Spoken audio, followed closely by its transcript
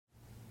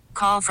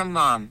Call from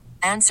mom.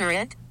 Answer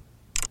it.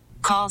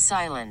 Call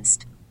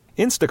silenced.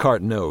 Instacart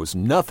knows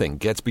nothing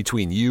gets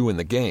between you and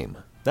the game.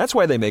 That's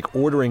why they make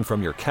ordering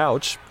from your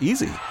couch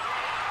easy.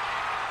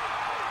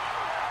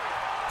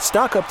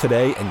 Stock up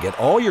today and get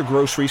all your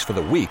groceries for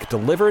the week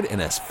delivered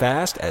in as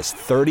fast as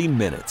 30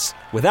 minutes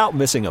without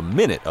missing a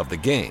minute of the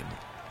game.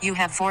 You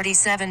have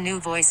 47 new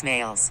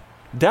voicemails.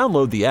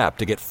 Download the app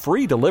to get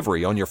free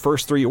delivery on your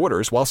first 3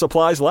 orders while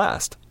supplies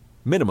last.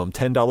 Minimum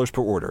 $10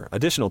 per order.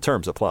 Additional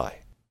terms apply.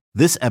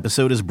 This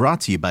episode is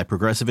brought to you by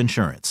Progressive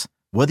Insurance.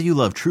 Whether you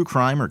love true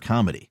crime or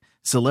comedy,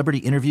 celebrity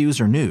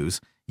interviews or news,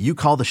 you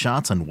call the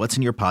shots on what's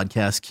in your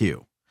podcast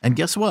queue. And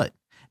guess what?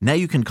 Now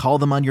you can call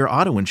them on your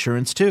auto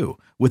insurance too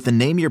with the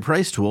Name Your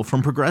Price tool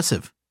from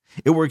Progressive.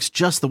 It works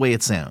just the way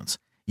it sounds.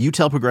 You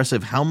tell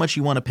Progressive how much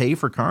you want to pay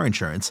for car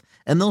insurance,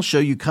 and they'll show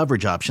you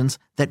coverage options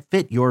that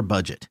fit your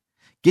budget.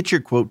 Get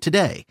your quote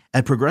today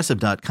at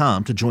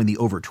Progressive.com to join the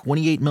over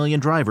 28 million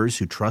drivers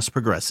who trust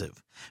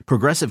Progressive.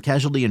 Progressive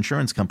Casualty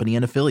Insurance Company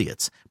and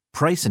Affiliates.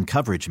 Price and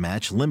coverage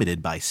match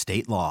limited by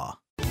state law.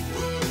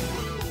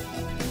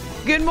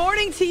 Good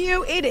morning to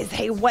you. It is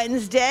a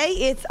Wednesday.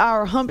 It's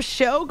our Hump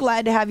Show.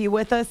 Glad to have you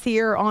with us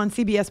here on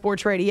CBS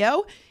Sports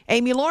Radio.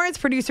 Amy Lawrence,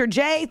 producer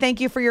Jay, thank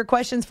you for your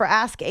questions for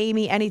Ask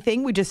Amy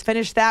Anything. We just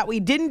finished that. We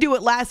didn't do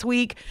it last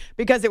week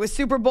because it was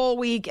Super Bowl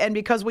week and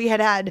because we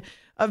had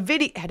a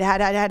video,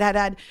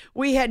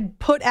 we had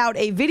put out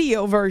a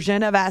video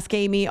version of Ask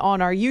Amy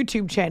on our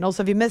YouTube channel.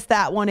 So if you missed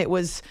that one, it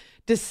was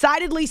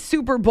decidedly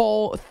Super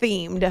Bowl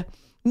themed.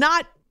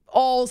 Not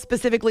all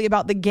specifically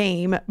about the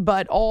game,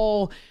 but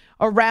all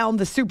around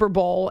the Super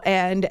Bowl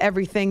and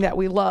everything that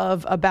we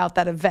love about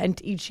that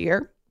event each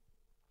year.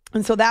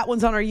 And so that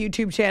one's on our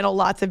YouTube channel.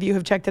 Lots of you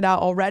have checked it out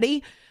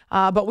already.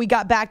 But we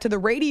got back to the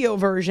radio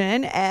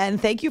version, and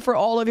thank you for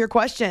all of your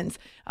questions.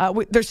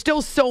 There's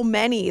still so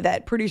many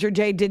that producer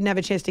Jay didn't have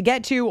a chance to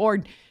get to,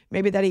 or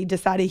maybe that he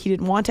decided he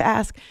didn't want to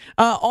ask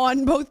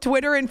on both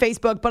Twitter and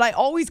Facebook. But I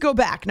always go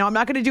back. Now, I'm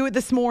not going to do it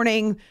this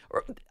morning.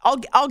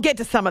 I'll get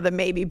to some of them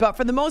maybe. But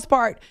for the most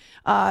part,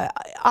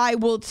 I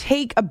will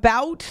take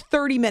about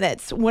 30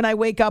 minutes when I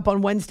wake up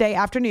on Wednesday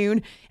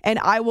afternoon, and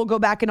I will go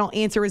back and I'll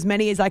answer as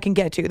many as I can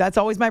get to. That's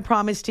always my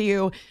promise to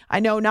you.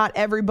 I know not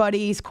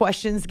everybody's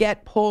questions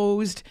get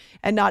posed,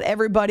 and not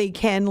everybody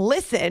can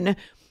listen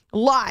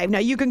live. Now,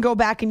 you can go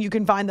back and you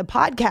can find the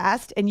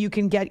podcast, and you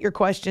can get your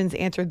questions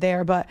answered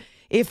there. But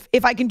if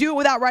I can do it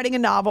without writing a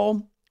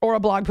novel or a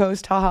blog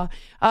post,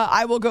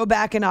 I will go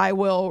back and I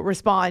will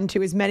respond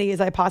to as many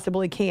as I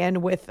possibly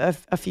can with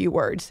a few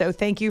words. So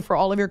thank you for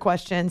all of your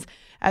questions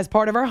as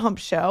part of our Hump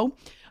Show.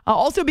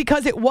 Also,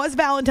 because it was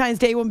Valentine's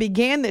Day when we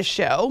began this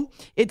show,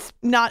 it's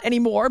not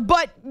anymore,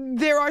 but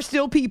there are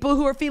still people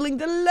who are feeling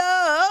the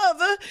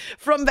love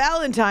from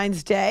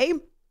Valentine's Day.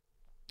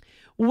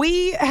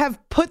 We have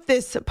put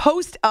this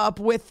post up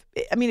with,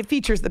 it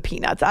features the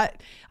Peanuts. I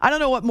don't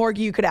know what more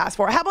you could ask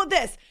for. How about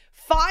this?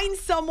 Find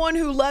someone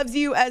who loves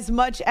you as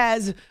much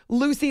as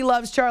Lucy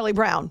loves Charlie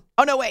Brown.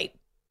 Oh, no, wait.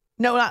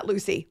 No, not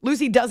Lucy.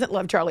 Lucy doesn't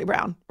love Charlie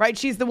Brown, right?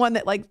 She's the one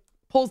that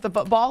pulls the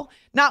football.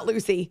 Not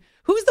Lucy.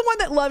 Who's the one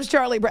that loves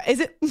Charlie Brown? Is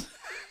it?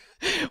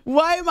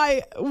 Why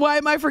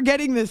am I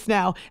forgetting this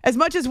now? As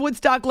much as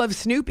Woodstock loves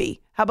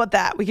Snoopy. How about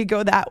that? We could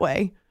go that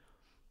way.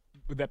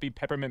 Would that be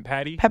Peppermint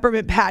Patty?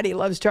 Peppermint Patty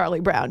loves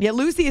Charlie Brown. Yeah,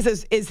 Lucy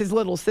is his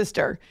little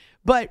sister.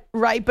 But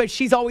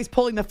she's always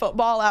pulling the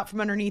football out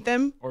from underneath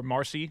him. Or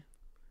Marcy.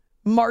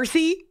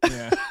 Marcy?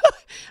 Yeah.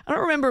 I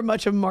don't remember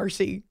much of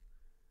Marcy.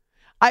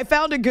 I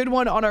found a good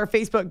one on our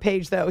Facebook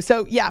page, though.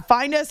 So, yeah,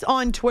 find us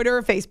on Twitter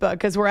or Facebook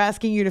because we're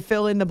asking you to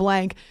fill in the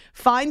blank.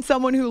 Find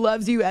someone who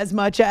loves you as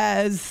much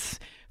as,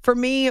 for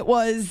me, it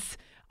was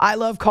I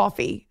love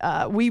coffee.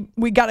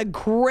 We got a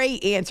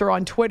great answer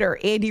on Twitter.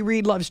 Andy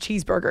Reid loves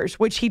cheeseburgers,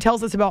 which he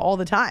tells us about all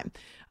the time.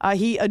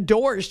 He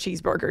adores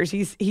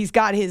cheeseburgers. He's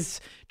got his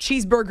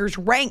cheeseburgers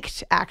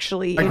ranked,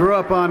 actually. I grew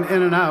up on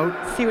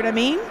In-N-Out. See what I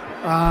mean?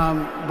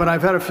 But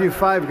I've had a few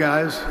Five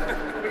Guys.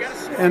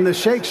 And the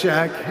Shake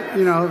Shack,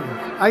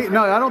 I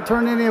don't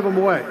turn any of them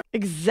away.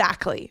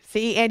 Exactly.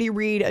 See, Andy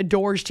Reid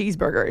adores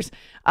cheeseburgers.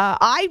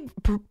 I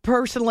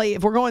personally,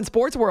 if we're going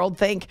sports world,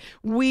 think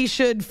we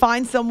should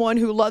find someone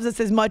who loves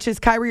us as much as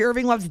Kyrie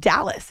Irving loves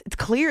Dallas. It's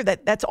clear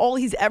that that's all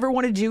he's ever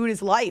wanted to do in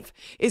his life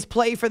is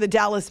play for the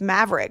Dallas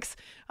Mavericks.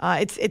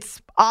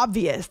 It's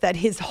obvious that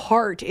his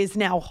heart is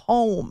now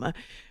home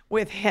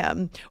with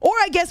him. Or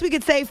I guess we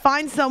could say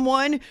find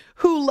someone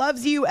who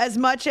loves you as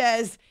much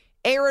as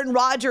Aaron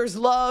Rodgers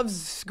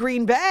loves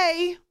Green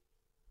Bay.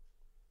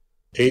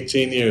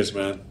 18 years,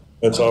 man.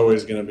 That's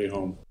always going to be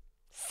home.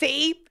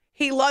 See?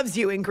 He loves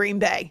you in Green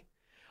Bay.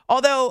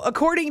 Although,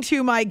 according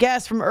to my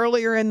guest from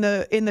earlier in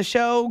the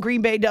show,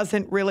 Green Bay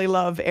doesn't really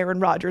love Aaron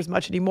Rodgers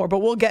much anymore, but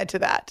we'll get to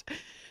that.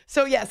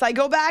 So, yes, I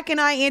go back and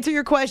I answer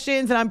your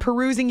questions, and I'm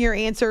perusing your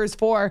answers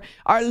for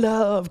our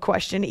love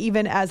question,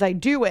 even as I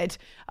do it.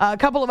 A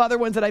couple of other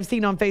ones that I've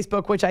seen on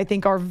Facebook, which I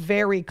think are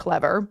very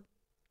clever.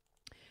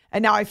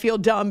 And now I feel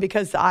dumb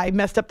because I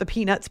messed up the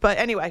Peanuts. But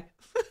anyway,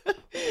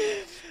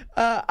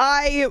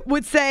 I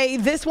would say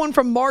this one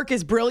from Mark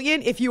is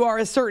brilliant if you are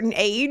a certain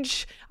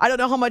age. I don't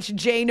know how much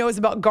Jay knows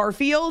about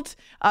Garfield.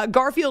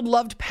 Garfield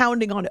loved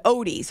pounding on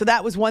Odie, so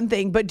that was one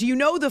thing. But do you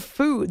know the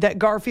food that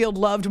Garfield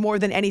loved more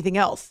than anything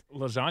else?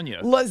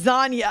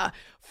 Lasagna.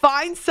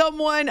 Find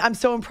someone. I'm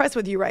so impressed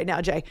with you right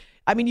now, Jay.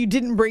 I mean, you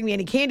didn't bring me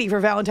any candy for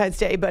Valentine's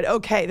Day, but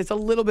okay, there's a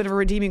little bit of a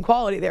redeeming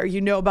quality there. You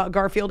know about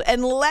Garfield,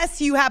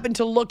 unless you happen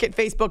to look at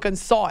Facebook and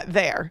saw it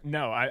there.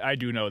 No, I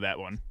do know that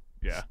one.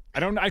 Yeah.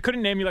 I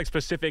couldn't name you like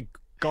specific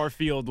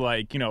Garfield,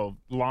 like,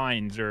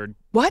 lines or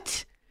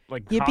what?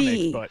 Like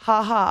yippee, comics, but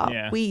ha,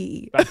 yeah.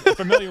 wee. I'm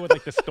familiar with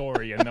like the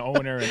story and the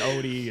owner and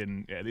Odie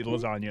and the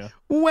lasagna.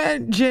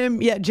 When Jim,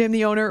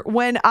 the owner,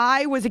 when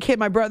I was a kid,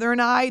 my brother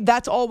and I,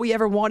 that's all we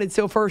ever wanted.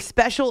 So for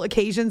special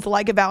occasions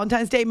like a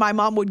Valentine's Day, my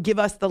mom would give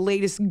us the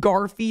latest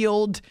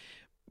Garfield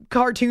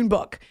cartoon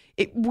book.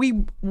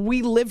 We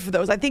lived for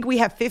those. I think we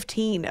have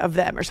 15 of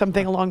them or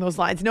something along those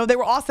lines. No, they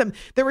were awesome.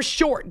 They were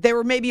short. They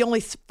were maybe only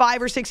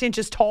 5 or 6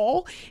 inches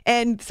tall.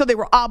 And so they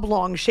were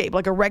oblong shaped,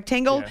 like a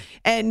rectangle. Yeah.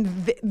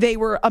 And they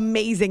were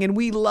amazing. And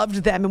we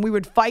loved them. And we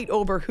would fight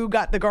over who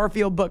got the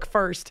Garfield book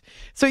first.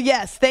 So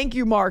yes, thank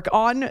you, Mark.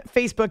 On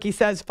Facebook, he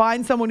says,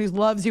 find someone who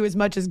loves you as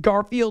much as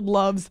Garfield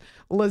loves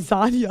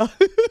lasagna.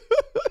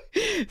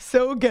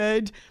 So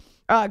good.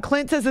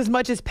 Clint says as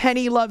much as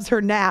Penny loves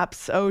her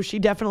naps. Oh, she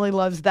definitely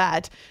loves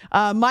that.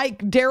 Mike,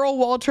 Daryl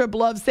Waltrip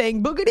loves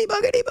saying boogity,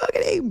 boogity,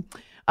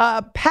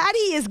 boogity.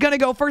 Patty is going to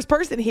go first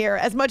person here.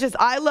 As much as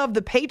I love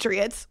the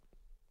Patriots.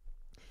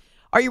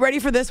 Are you ready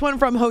for this one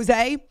from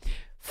Jose?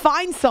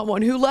 Find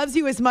someone who loves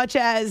you as much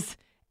as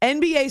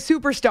NBA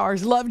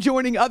superstars love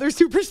joining other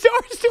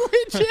superstars to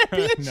win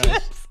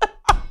championships.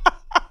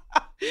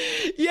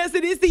 Yes,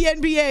 it is the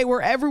NBA where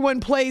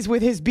everyone plays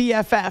with his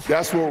BFF.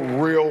 That's what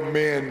real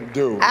men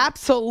do.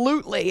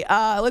 Absolutely.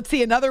 Let's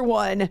see another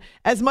one.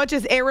 As much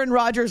as Aaron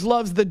Rodgers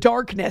loves the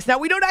darkness. Now,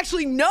 we don't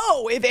actually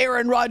know if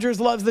Aaron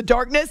Rodgers loves the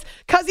darkness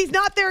because he's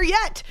not there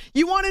yet.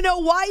 You want to know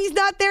why he's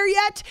not there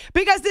yet?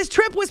 Because this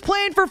trip was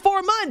planned for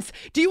 4 months.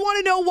 Do you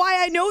want to know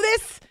why I know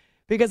this?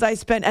 Because I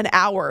spent an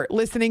hour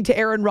listening to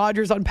Aaron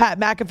Rodgers on Pat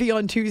McAfee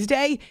on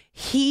Tuesday.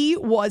 He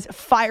was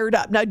fired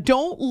up. Now,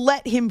 don't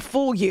let him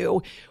fool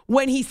you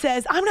when he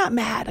says, I'm not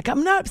mad. Like,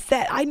 I'm not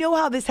upset. I know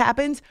how this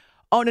happens.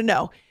 Oh,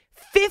 no.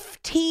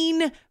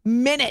 15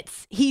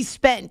 minutes he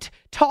spent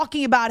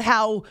talking about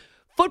how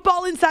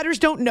football insiders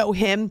don't know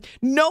him.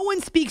 No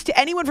one speaks to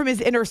anyone from his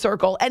inner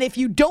circle. And if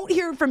you don't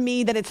hear it from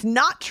me, then it's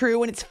not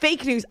true and it's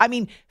fake news. I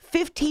mean,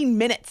 15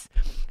 minutes.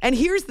 And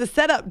here's the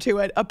setup to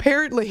it.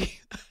 Apparently...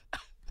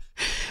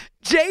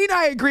 Jay and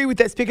I agree with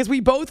this because we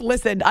both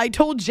listened. I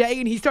told Jay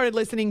and he started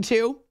listening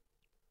too.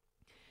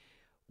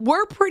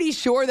 We're pretty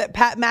sure that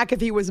Pat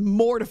McAfee was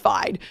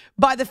mortified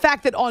by the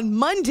fact that on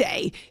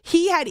Monday,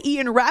 he had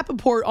Ian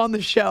Rappaport on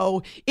the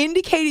show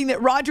indicating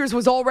that Rodgers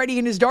was already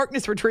in his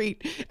darkness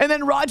retreat. And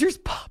then Rodgers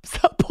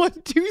pops up on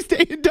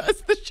Tuesday and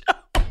does the show.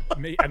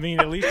 I mean,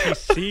 at least he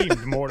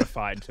seemed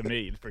mortified to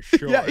me, for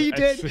sure. Yeah, he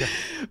did.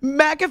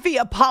 McAfee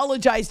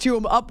apologized to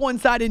him up one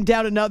side and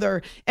down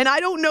another. And I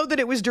don't know that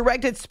it was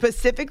directed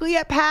specifically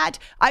at Pat.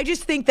 I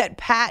just think that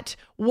Pat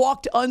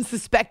walked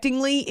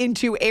unsuspectingly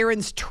into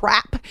Aaron's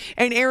trap,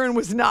 and Aaron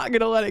was not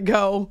going to let it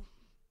go.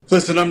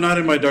 Listen, I'm not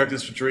in my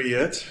darkness retreat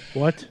yet.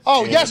 What?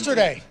 Oh,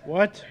 yesterday.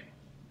 What?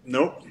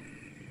 Nope.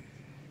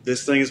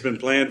 This thing has been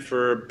planned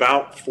for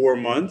about 4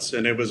 months,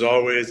 and it was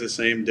always the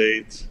same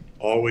dates.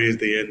 Always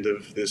the end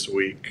of this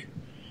week.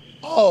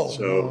 Oh.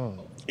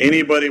 So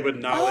anybody with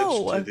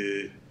knowledge to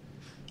the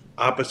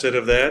opposite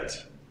of that,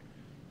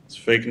 it's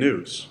fake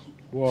news.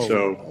 Whoa.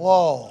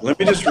 So let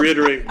me just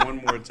reiterate one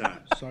more time.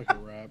 Suck it,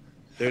 Rob.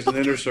 There's an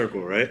inner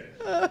circle, right?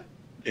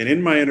 And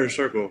in my inner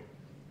circle,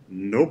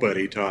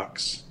 nobody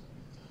talks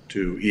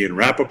to Ian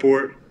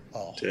Rappaport,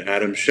 to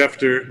Adam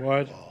Schefter,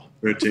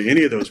 or to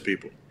any of those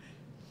people.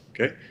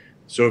 Okay?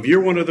 So if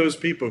you're one of those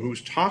people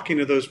who's talking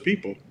to those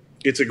people,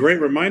 it's a great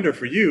reminder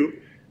for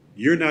you,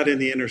 you're not in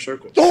the inner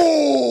circle.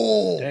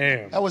 Oh!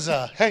 Damn. That was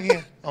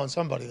hanging on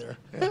somebody there.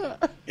 Yeah.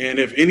 And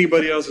if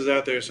anybody else is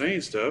out there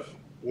saying stuff,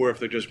 or if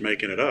they're just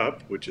making it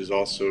up, which is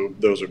also,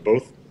 those are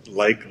both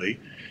likely,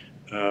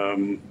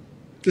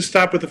 just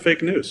stop with the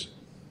fake news.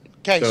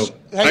 Okay. So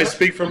I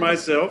speak for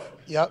myself.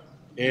 Yep.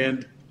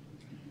 And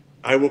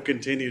I will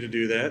continue to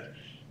do that.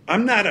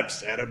 I'm not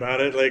upset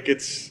about it. Like,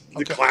 it's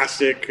the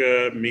classic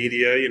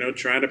media,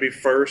 trying to be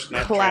first,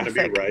 not trying to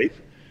be right.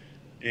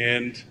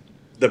 And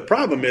the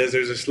problem is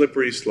there's a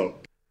slippery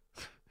slope.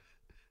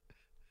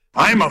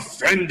 I'm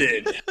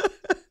offended.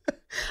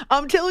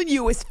 I'm telling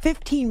you, it was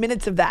 15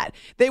 minutes of that.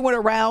 They went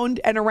around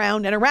and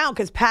around and around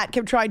because Pat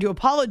kept trying to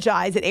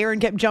apologize and Aaron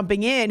kept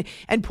jumping in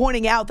and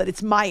pointing out that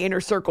it's my inner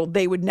circle.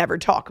 They would never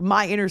talk.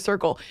 My inner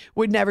circle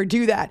would never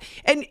do that.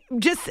 And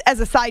just as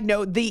a side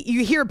note,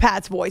 you hear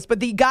Pat's voice, but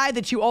the guy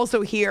that you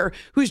also hear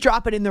who's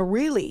dropping in the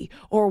really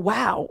or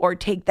wow or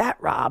take that,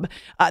 Rob,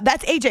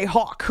 that's AJ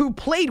Hawk, who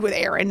played with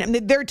Aaron. I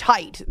mean, they're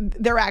tight.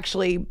 They're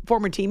actually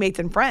former teammates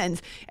and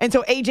friends. And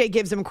so AJ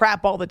gives him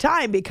crap all the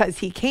time because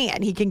he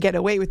can get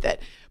away with it.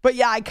 But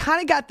yeah, I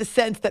kind of got the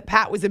sense that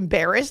Pat was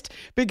embarrassed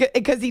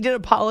because he did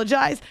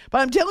apologize.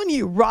 But I'm telling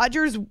you,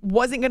 Rodgers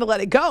wasn't going to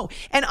let it go.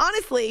 And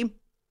honestly,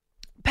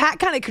 Pat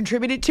kind of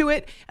contributed to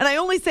it. And I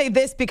only say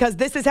this because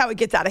this is how it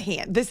gets out of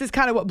hand. This is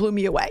kind of what blew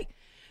me away.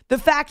 The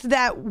fact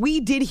that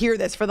we did hear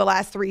this for the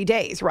last 3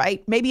 days,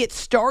 right? Maybe it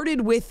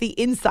started with the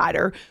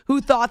insider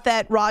who thought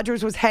that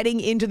Rodgers was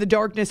heading into the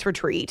darkness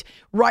retreat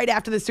right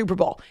after the Super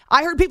Bowl.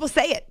 I heard people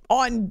say it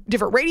on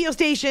different radio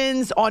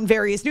stations, on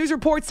various news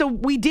reports. So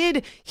we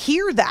did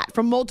hear that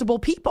from multiple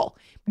people.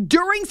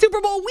 During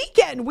Super Bowl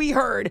weekend, we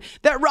heard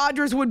that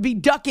Rodgers would be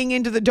ducking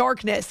into the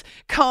darkness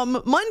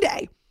come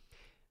Monday.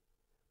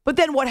 But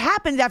then what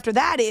happens after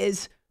that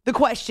is the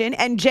question,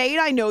 and Jay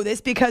and I know this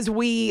because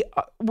we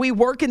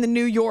work in the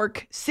New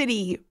York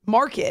City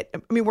market.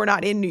 I mean, we're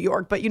not in New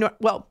York, but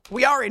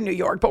we are in New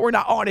York, but we're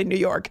not on in New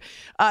York.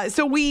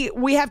 So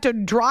we have to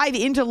drive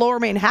into Lower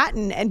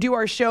Manhattan and do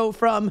our show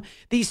from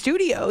these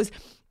studios.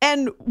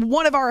 And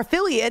one of our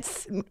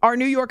affiliates, our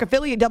New York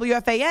affiliate,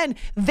 WFAN,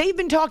 they've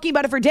been talking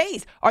about it for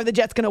days. Are the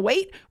Jets going to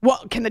wait?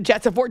 Well, can the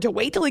Jets afford to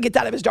wait till he gets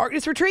out of his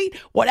darkness retreat?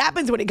 What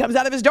happens when he comes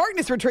out of his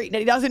darkness retreat and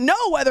he doesn't know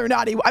whether or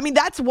not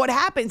that's what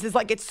happens. Is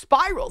like it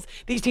spirals.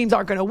 These teams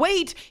aren't going to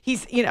wait.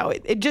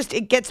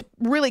 It gets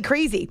really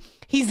crazy.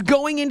 He's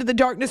going into the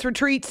darkness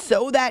retreat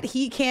so that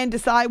he can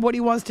decide what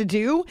he wants to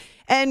do.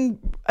 And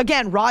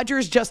again,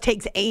 Rodgers just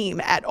takes aim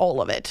at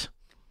all of it.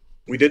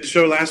 We did the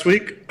show last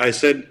week. I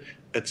said,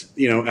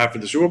 after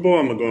the Super Bowl,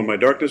 I'm going to go on my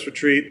darkness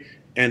retreat,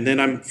 and then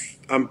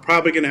I'm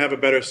probably going to have a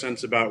better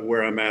sense about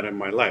where I'm at in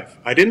my life.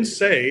 I didn't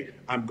say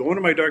I'm going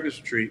to my darkness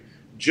retreat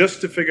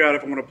just to figure out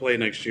if I want to play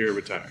next year or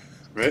retire,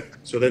 right?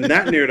 So then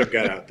that narrative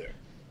got out there.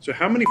 So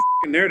how many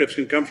narratives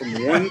can come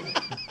from one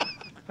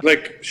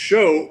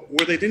show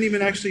where they didn't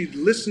even actually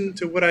listen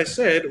to what I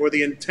said or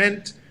the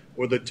intent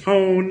or the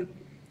tone?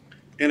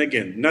 And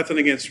again, nothing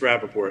against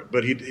Rappaport,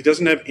 but he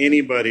doesn't have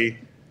anybody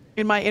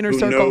in my inner who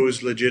circle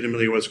knows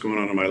legitimately what's going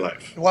on in my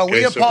life. Well,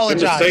 we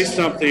apologize. So say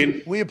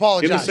something. We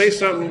apologize. Him to say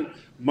something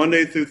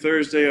Monday through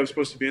Thursday, I was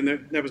supposed to be in there.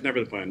 That was never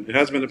the plan. It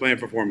hasn't been the plan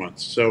for 4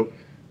 months. So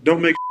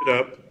don't make shit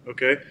up,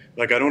 okay?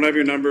 Like, I don't have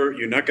your number.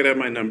 You're not going to have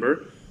my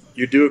number.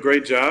 You do a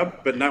great job,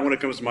 but not when it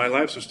comes to my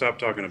life, so stop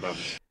talking about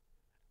me.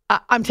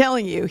 I'm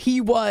telling you, he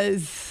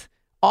was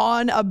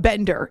on a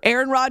bender.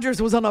 Aaron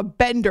Rodgers was on a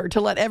bender to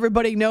let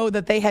everybody know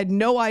that they had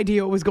no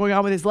idea what was going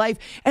on with his life.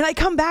 And I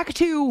come back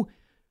to,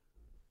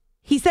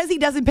 he says he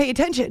doesn't pay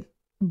attention,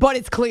 but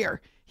it's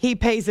clear he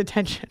pays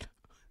attention.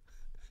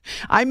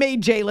 I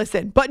made Jay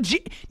listen. But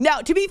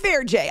now, to be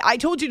fair, Jay, I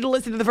told you to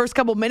listen to the first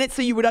couple minutes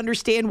so you would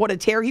understand what a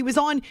tear he was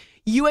on.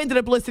 You ended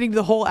up listening to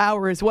the whole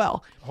hour as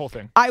well. Whole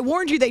thing. I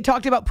warned you they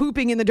talked about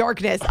pooping in the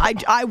darkness.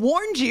 I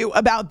warned you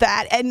about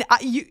that, and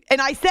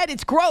I said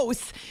it's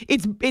gross.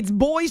 It's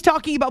boys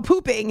talking about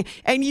pooping,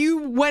 and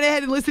you went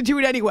ahead and listened to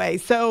it anyway.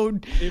 So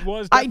it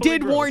was. I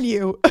did gross. warn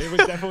you. It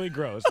was definitely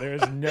gross. There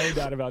is no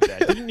doubt about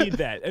that. Didn't need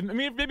that. I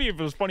mean, maybe if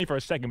it was funny for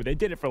a second, but they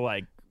did it for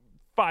like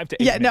 5 to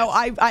 8 minutes. No,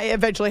 I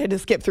eventually had to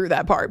skip through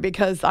that part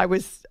because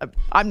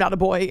I'm not a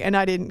boy and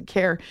I didn't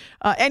care.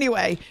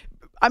 Anyway,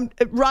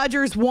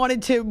 Rodgers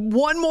wanted to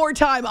one more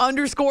time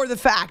underscore the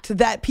fact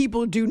that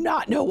people do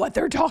not know what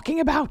they're talking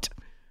about.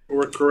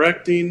 We're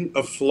correcting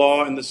a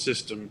flaw in the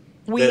system.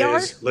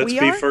 Let's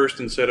be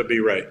first instead of be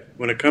right.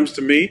 When it comes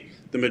to me,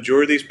 the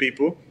majority of these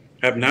people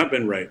have not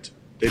been right.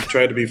 They've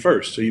tried to be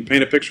first. So you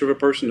paint a picture of a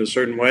person a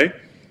certain way,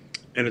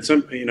 and it's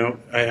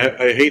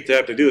I hate to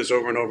have to do this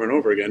over and over and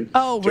over again.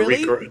 Oh,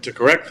 really? To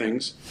correct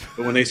things.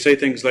 But when they say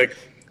things like,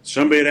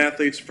 somebody at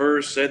Athletes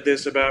First said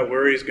this about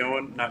where he's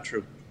going, not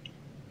true.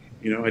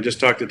 I just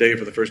talked to Dave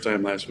for the first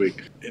time last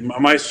week.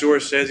 My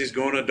source says he's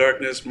going to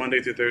darkness Monday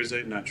through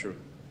Thursday, not true.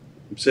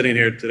 I'm sitting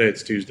here today,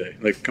 it's Tuesday.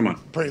 Come on.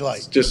 Pretty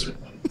light. Just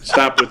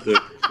stop with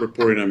the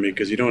reporting on me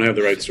because you don't have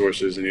the right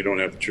sources and you don't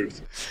have the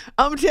truth.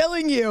 I'm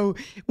telling you,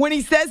 when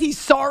he says he's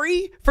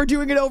sorry for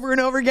doing it over and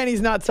over again,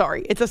 he's not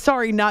sorry. It's a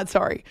sorry, not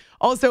sorry.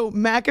 Also,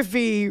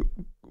 McAfee,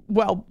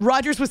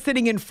 Rodgers was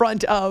sitting in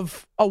front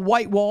of a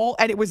white wall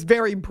and it was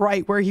very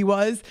bright where he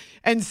was.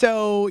 And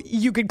so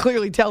you could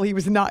clearly tell he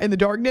was not in the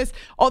darkness.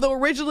 Although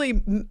originally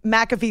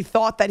McAfee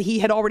thought that he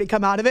had already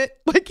come out of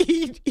it.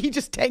 He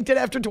just tanked it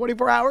after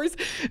 24 hours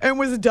and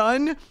was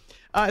done.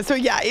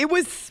 It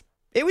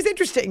was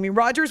interesting. I mean,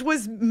 Rodgers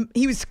was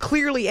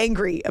clearly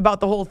angry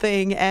about the whole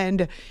thing.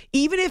 And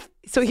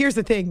so here's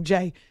the thing,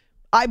 Jay,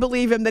 I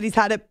believe him that he's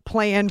had it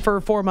planned for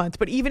 4 months,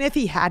 but even if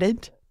he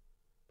hadn't,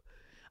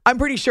 I'm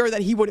pretty sure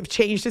that he would have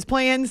changed his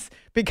plans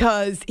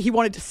because he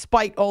wanted to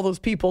spite all those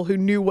people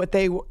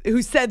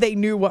who said they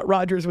knew what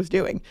Rodgers was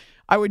doing.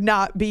 I would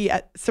not be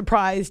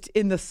surprised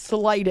in the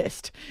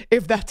slightest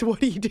if that's what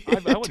he did.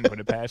 I wouldn't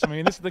put it past. I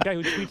mean, this is the guy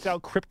who tweets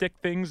out cryptic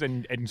things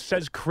and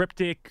says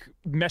cryptic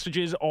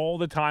messages all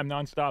the time,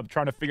 nonstop,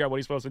 trying to figure out what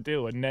he's supposed to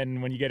do. And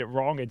then when you get it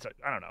wrong, it's,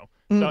 I don't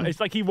know. So it's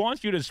like he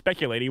wants you to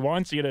speculate. He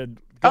wants you to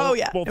go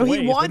both ways.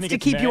 He wants to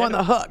keep you on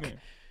the hook.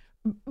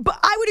 But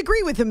I would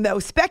agree with him, though.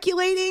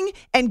 Speculating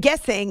and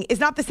guessing is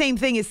not the same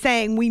thing as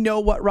saying we know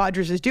what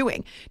Rodgers is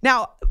doing.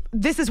 Now,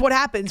 this is what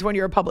happens when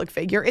you're a public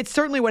figure. It's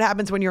certainly what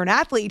happens when you're an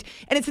athlete.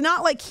 And it's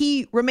not like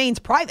he remains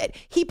private.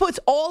 He puts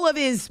all of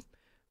his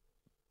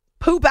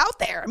poop out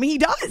there. I mean, he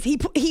does.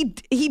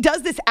 He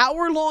does this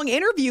hour-long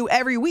interview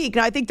every week,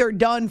 and I think they're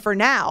done for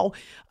now.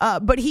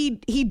 But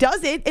he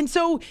does it, and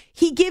so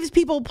he gives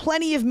people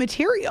plenty of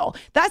material.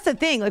 That's the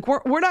thing. Like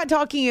we're not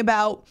talking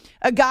about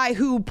a guy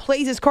who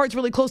plays his cards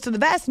really close to the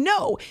vest.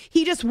 No,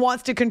 he just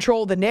wants to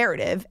control the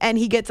narrative, and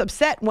he gets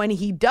upset when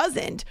he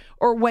doesn't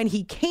or when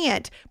he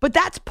can't. But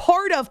that's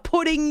part of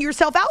putting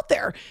yourself out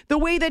there the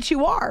way that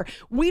you are.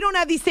 We don't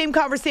have these same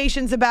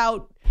conversations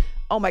about,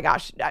 oh my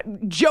gosh,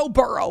 Joe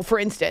Burrow, for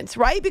instance,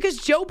 right? Because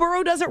Joe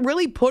Burrow doesn't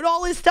really put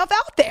all his stuff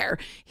out there.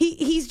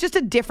 He's just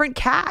a different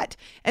cat.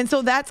 And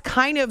so that's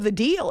kind of the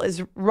deal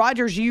is,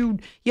 Rodgers, you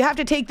have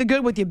to take the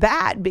good with the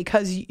bad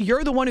because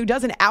you're the one who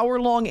does an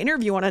hour-long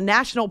interview on a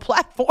national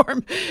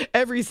platform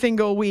every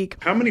single week.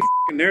 How many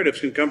narratives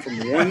can come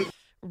from one?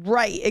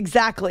 Right,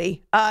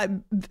 exactly.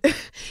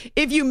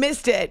 If you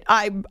missed it,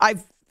 I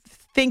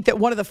think that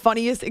one of the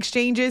funniest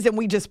exchanges, and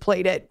we just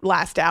played it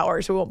last hour,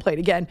 so we won't play it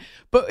again,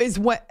 but is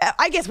when,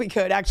 I guess we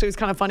could, actually, it was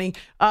kind of funny,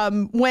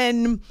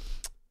 when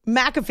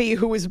McAfee,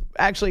 who was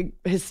actually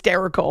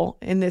hysterical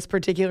in this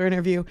particular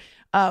interview,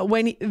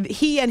 when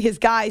he and his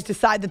guys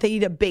decide that they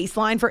need a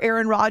baseline for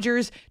Aaron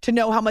Rodgers to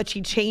know how much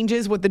he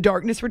changes with the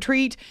darkness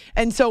retreat.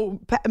 And so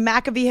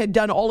McAfee had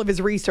done all of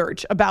his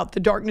research about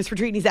the darkness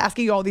retreat, and he's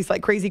asking all these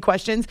like crazy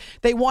questions.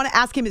 They want to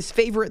ask him his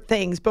favorite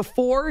things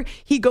before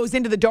he goes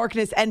into the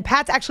darkness, and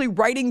Pat's actually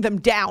writing them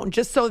down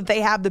just so that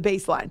they have the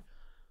baseline.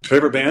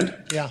 Favorite band?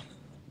 Yeah.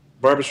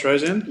 Barbra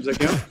Streisand? Does that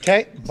count?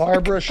 Okay,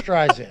 Barbra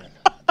Streisand.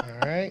 All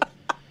right.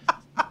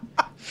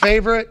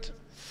 Favorite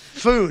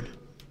food?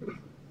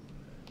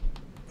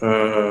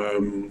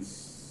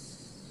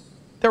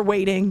 They're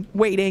waiting.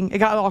 It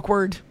got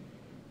awkward.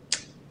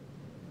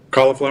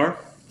 Cauliflower?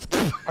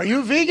 Are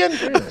you vegan?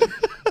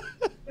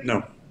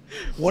 No.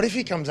 What if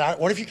he comes out?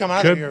 What if you come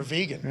out and you're a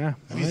vegan? Yeah.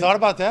 Have you thought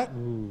about that?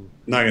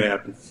 Not going to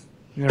happen.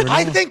 You never know.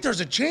 I think there's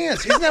a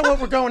chance. Isn't that what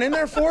we're going in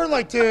there for?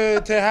 Like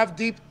to have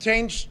deep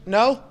change?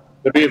 No?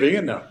 To be a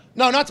vegan? No.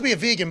 No, not to be a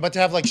vegan, but to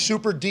have like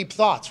super deep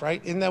thoughts, right?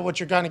 Isn't that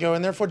what you're going to go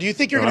in there for? Do you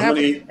think you're No, going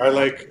to have?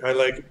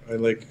 I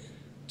like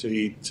to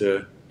eat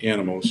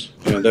animals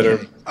that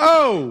are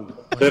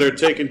that are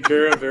taken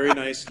care of very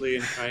nicely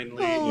and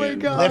kindly. Oh my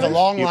and God. Live a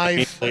long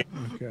life.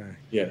 Okay.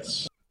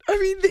 Yes. I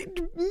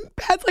mean,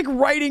 Pat's like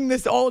writing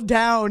this all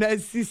down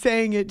as he's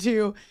saying it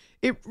too.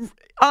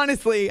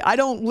 Honestly, I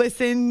don't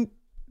listen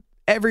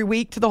every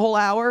week to the whole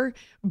hour,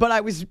 but I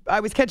was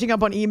catching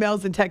up on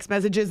emails and text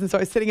messages, and so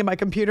I was sitting at my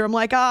computer. I'm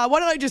like, why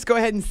don't I just go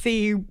ahead and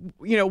see,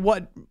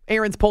 what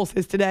Aaron's pulse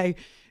is today?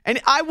 And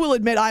I will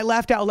admit, I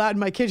laughed out loud in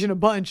my kitchen a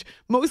bunch,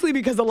 mostly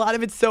because a lot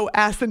of it's so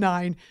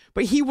asinine,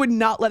 but he would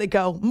not let it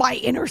go. My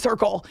inner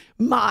circle.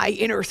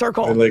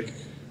 I like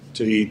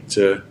to eat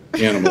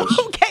animals.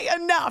 Okay,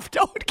 enough.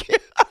 Don't care.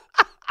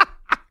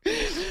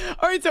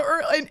 All right, so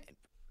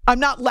I'm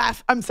not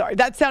laughing. I'm sorry.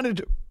 That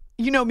sounded,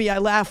 you know me, I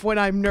laugh when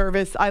I'm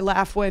nervous. I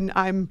laugh when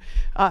I'm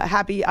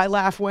happy. I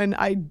laugh when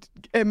I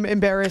am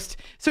embarrassed.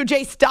 So,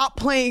 Jay, stop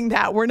playing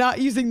that. We're not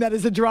using that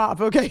as a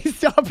drop, okay?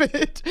 Stop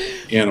it.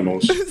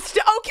 Animals.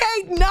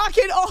 Okay, knock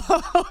it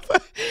off.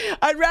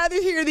 I'd rather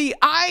hear the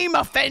I'm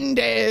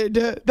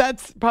offended.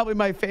 That's probably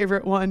my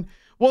favorite one.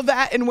 Well,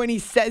 that and when he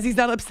says he's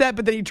not upset,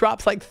 but then he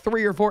drops like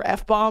 3 or 4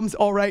 F-bombs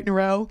all right in a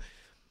row.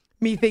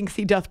 Methinks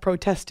he doth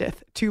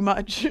protesteth too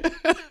much.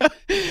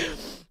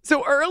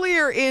 So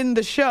earlier in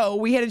the show,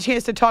 we had a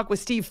chance to talk with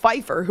Steve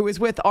Pfeiffer, who is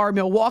with our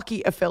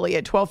Milwaukee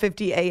affiliate,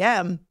 1250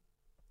 AM.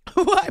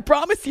 I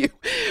promise you,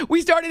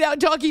 we started out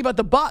talking about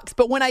the Bucks,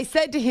 but when I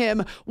said to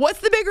him, what's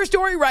the bigger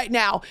story right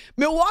now?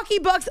 Milwaukee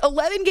Bucks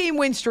 11-game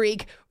win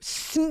streak.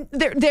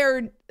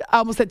 They're I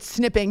almost said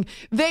snipping.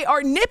 They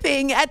are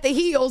nipping at the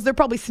heels. They're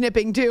probably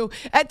snipping too.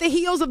 At the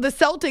heels of the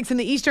Celtics in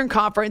the Eastern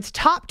Conference,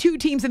 top 2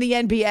 teams in the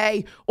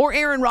NBA, or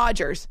Aaron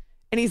Rodgers.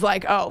 And he's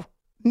like, oh,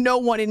 no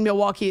one in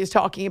Milwaukee is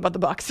talking about the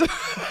Bucks.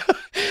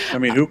 I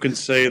mean, who can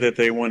say that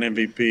they won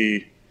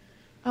MVP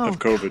of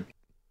COVID?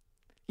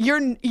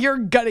 You're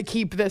gonna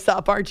keep this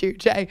up, aren't you,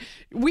 Jay?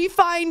 We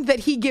find that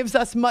he gives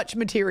us much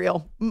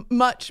material.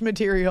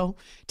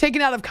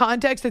 Taken out of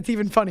context, it's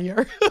even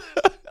funnier.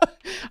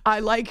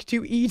 I like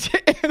to eat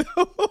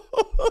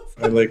animals.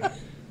 I like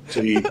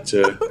to eat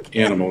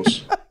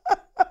animals.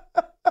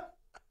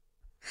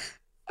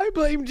 I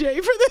blame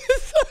Jay for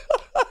this.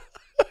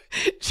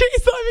 Jay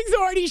Sliming's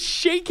already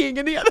shaking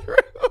in the other room.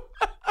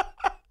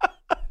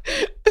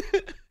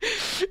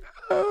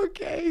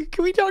 Okay,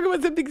 can we talk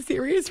about something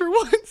serious for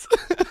once?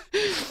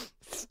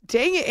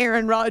 Dang it,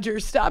 Aaron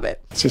Rodgers, stop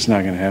it. It's just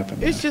not going to happen.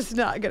 It's just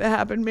not going to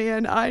happen,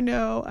 man. I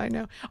know.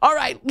 All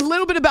right, a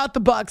little bit about the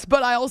Bucks,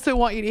 but I also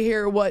want you to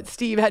hear what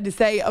Steve had to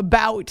say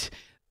about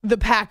the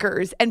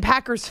Packers and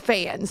Packers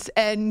fans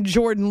and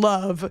Jordan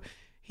Love.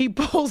 He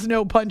pulls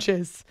no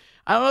punches.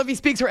 I don't know if he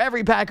speaks for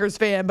every Packers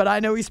fan, but I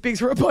know he speaks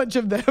for a bunch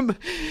of them.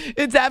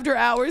 It's After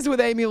Hours with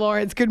Amy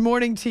Lawrence. Good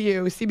morning to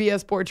you,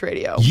 CBS Sports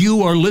Radio.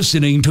 You are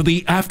listening to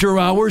the After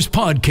Hours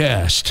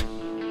podcast.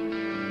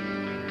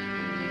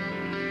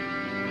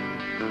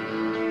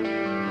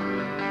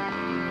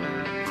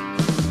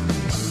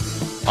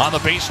 On the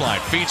baseline,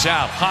 feeds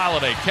out.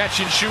 Holiday, catch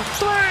and shoot.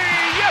 Three!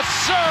 Yes,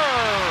 sir!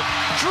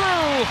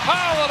 Drew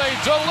Holiday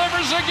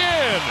delivers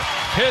again.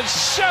 His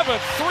 7th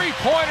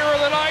three-pointer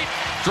of the night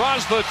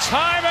draws the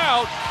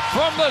timeout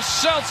from the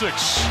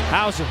Celtics.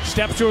 Hauser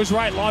steps to his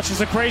right,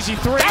 launches a crazy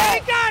three. Oh, he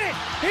got it!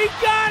 He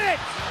got it!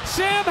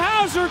 Sam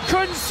Hauser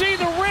couldn't see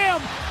the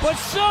rim, but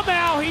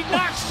somehow he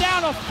knocks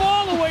down a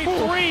fall-away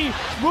three,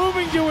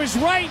 moving to his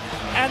right,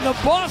 and the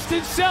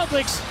Boston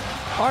Celtics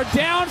are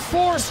down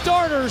 4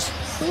 starters,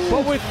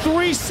 but with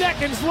 3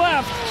 seconds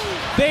left,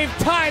 they've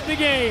tied the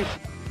game.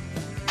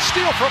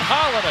 Steal from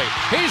Holiday.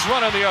 He's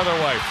running the other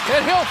way,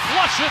 and he'll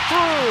flush it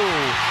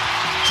through.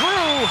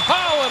 Drew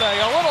Holiday,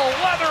 a little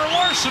leather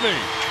larceny,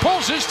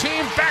 pulls his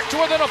team back to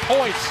within a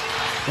point.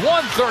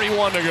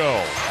 1:31 to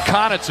go.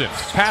 Connaughton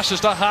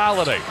passes to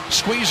Holiday,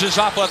 squeezes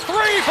off a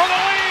three for the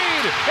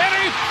lead, and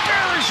he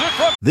buries it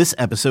from... This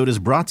episode is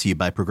brought to you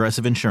by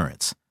Progressive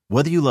Insurance.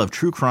 Whether you love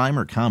true crime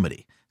or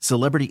comedy,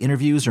 celebrity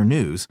interviews or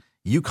news,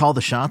 you call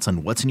the shots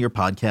on what's in your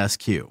podcast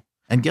queue.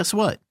 And guess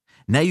what?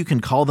 Now you can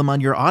call them on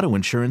your auto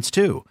insurance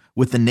too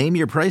with the Name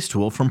Your Price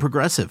tool from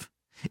Progressive.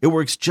 It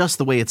works just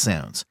the way it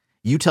sounds.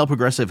 You tell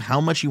Progressive how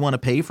much you want to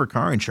pay for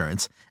car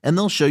insurance, and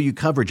they'll show you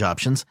coverage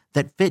options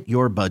that fit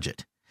your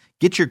budget.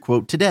 Get your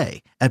quote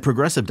today at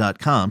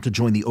Progressive.com to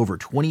join the over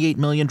 28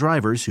 million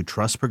drivers who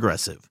trust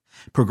Progressive.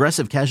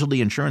 Progressive Casualty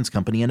Insurance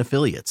Company and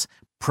Affiliates.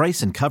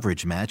 Price and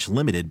coverage match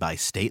limited by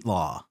state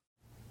law.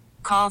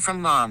 Call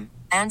from mom.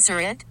 Answer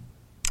it.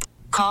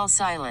 Call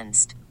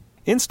silenced.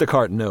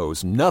 Instacart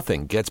knows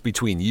nothing gets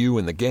between you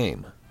and the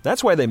game.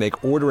 That's why they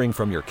make ordering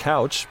from your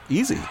couch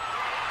easy.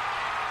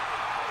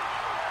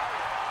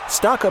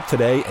 Stock up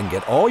today and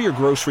get all your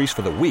groceries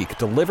for the week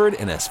delivered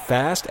in as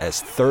fast as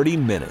 30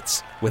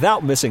 minutes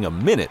without missing a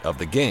minute of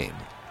the game.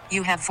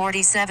 You have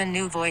 47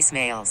 new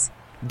voicemails.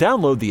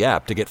 Download the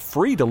app to get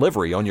free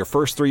delivery on your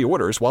first 3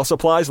 orders while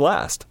supplies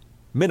last.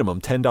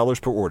 Minimum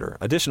 $10 per order.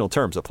 Additional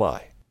terms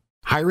apply.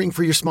 Hiring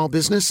for your small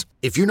business?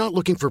 If you're not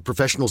looking for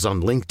professionals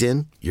on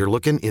LinkedIn, you're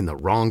looking in the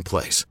wrong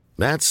place.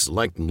 That's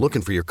like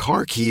looking for your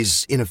car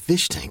keys in a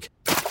fish tank.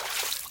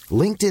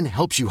 LinkedIn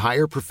helps you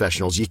hire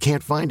professionals you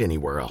can't find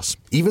anywhere else,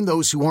 even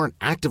those who aren't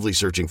actively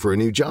searching for a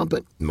new job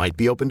but might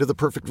be open to the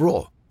perfect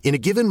role. In a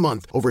given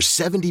month, over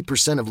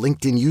 70% of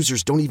LinkedIn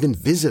users don't even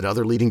visit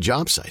other leading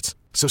job sites.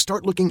 So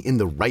start looking in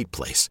the right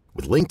place.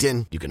 With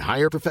LinkedIn, you can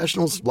hire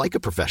professionals like a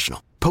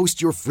professional.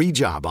 Post your free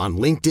job on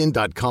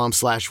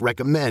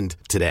linkedin.com/recommend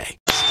today.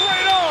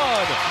 Straight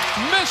on!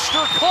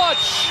 Mr.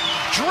 Clutch!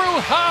 Drew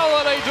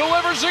Holiday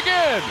delivers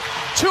again.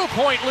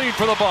 2-point lead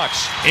for the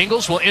Bucks.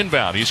 Ingles will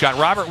inbound. He's got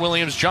Robert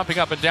Williams jumping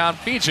up and down,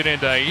 feeds it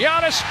into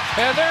Giannis,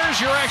 and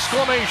there's your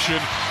exclamation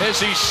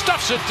as he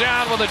stuffs it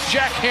down with a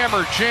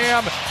jackhammer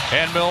jam.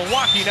 And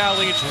Milwaukee now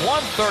leads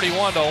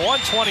 131 to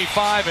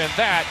 125, and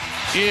that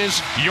is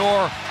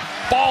your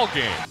ball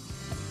game.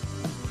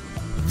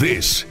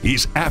 This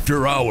is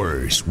After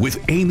Hours with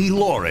Amy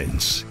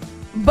Lawrence.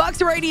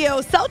 Bucks Radio,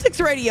 Celtics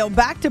Radio,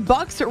 back to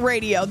Bucks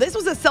Radio. This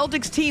was a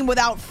Celtics team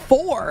without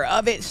 4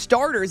 of its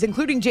starters,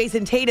 including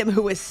Jason Tatum,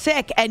 who was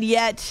sick, and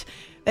yet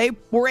they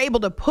were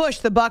able to push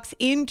the Bucks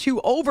into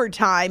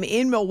overtime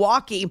in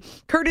Milwaukee,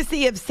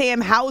 courtesy of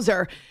Sam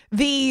Hauser,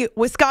 the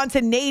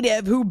Wisconsin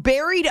native who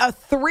buried a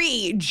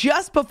 3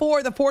 just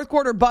before the fourth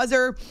quarter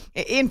buzzer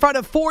in front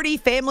of 40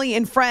 family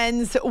and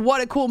friends. What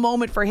a cool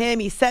moment for him.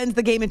 He sends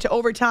the game into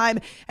overtime.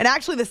 And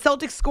actually, the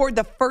Celtics scored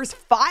the first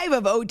 5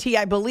 of OT,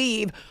 I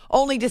believe,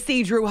 only to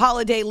see Drew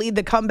Holiday lead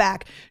the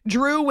comeback.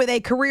 Drew with a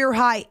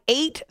career-high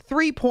 8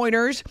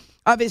 3-pointers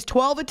of his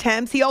 12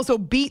 attempts. He also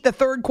beat the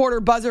third quarter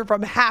buzzer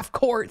from half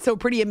court, so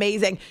pretty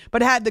amazing,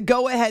 but had the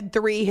go-ahead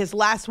 3, his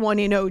last one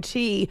in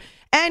OT.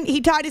 And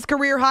he tied his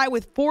career high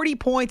with 40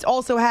 points,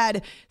 also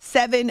had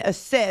 7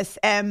 assists.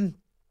 And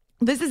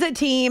this is a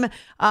team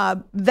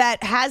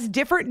that has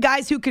different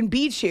guys who can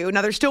beat you.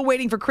 Now, they're still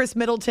waiting for Chris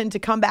Middleton to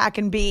come back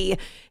and be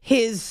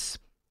his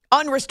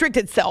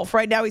unrestricted self.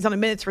 Right now, he's on a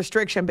minutes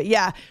restriction. But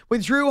yeah,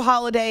 with Drew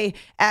Holiday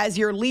as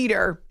your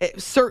leader,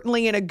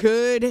 certainly in a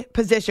good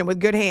position with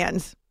good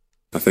hands.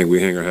 I think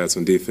we hang our hats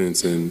on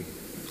defense, and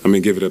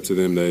give it up to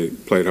them. They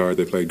played hard.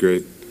 They played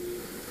great.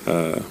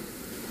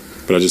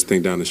 But I just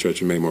think down the stretch,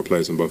 we made more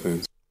plays on both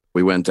ends.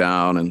 We went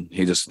down, and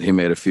he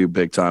made a few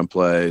big time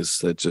plays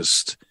that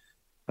just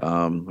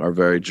are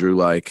very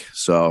Drew-like.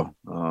 So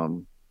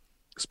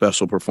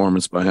special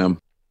performance by him.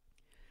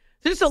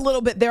 Just a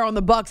little bit there on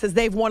the Bucks as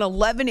they've won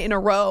 11 in a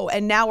row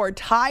and now are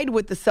tied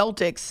with the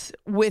Celtics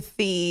with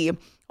the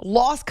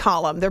loss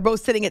column. They're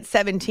both sitting at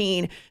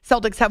 17.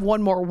 Celtics have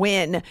one more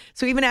win.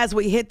 So even as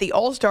we hit the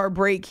All-Star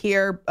break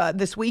here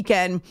this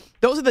weekend,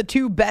 those are the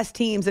 2 best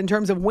teams in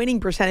terms of winning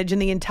percentage in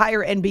the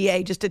entire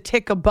NBA, just a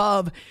tick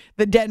above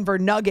the Denver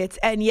Nuggets.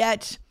 And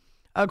yet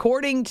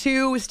According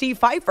to Steve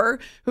Pfeiffer,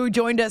 who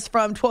joined us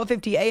from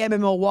 1250 a.m.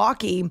 in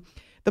Milwaukee,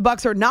 the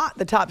Bucs are not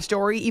the top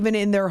story, even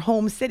in their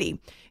home city.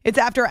 It's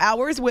After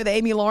Hours with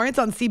Amy Lawrence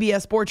on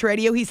CBS Sports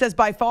Radio. He says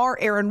by far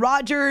Aaron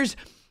Rodgers,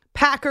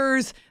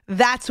 Packers,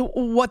 that's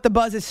what the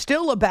buzz is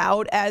still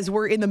about as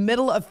we're in the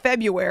middle of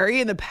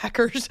February and the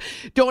Packers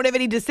don't have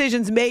any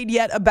decisions made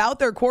yet about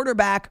their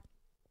quarterback.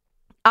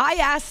 I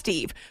asked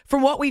Steve,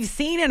 from what we've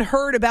seen and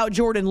heard about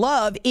Jordan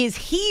Love, is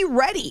he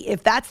ready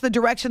if that's the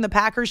direction the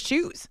Packers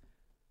choose?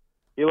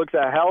 He looks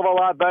a hell of a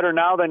lot better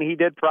now than he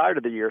did prior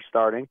to the year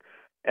starting.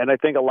 And I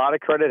think a lot of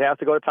credit has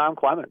to go to Tom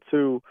Clements,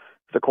 who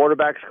is the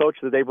quarterback's coach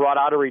that they brought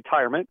out of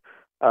retirement.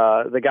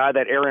 The guy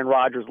that Aaron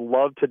Rodgers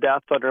loved to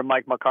death under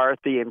Mike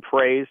McCarthy and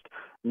praised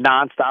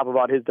nonstop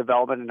about his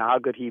development and how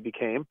good he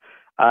became.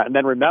 And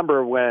then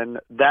remember when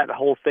that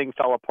whole thing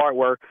fell apart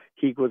where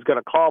he was going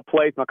to call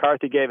plays,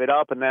 McCarthy gave it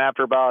up, and then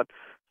after about,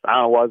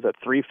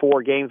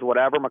 3-4 games,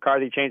 whatever,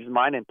 McCarthy changed his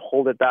mind and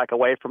pulled it back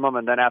away from him.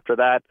 And then after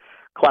that,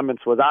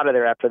 Clements was out of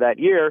there after that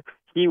year.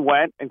 He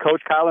went and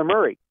coached Kyler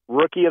Murray,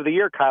 Rookie of the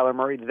Year Kyler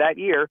Murray that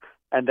year,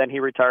 and then he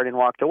retired and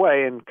walked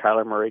away, and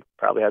Kyler Murray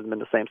probably hasn't been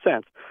the same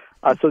since.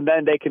 So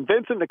then they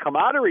convinced him to come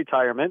out of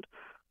retirement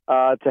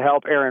to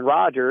help Aaron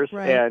Rodgers,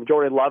 and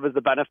Jordan Love is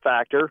the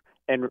benefactor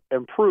and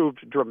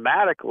improved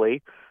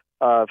dramatically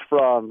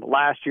from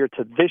last year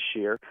to this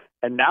year.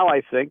 And now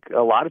I think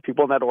a lot of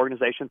people in that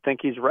organization think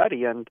he's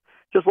ready. And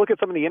just look at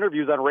some of the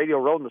interviews on Radio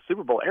Road in the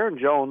Super Bowl. Aaron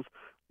Jones,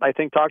 I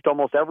think, talked to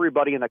almost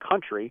everybody in the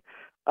country,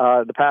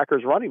 the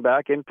Packers running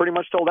back, and pretty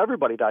much told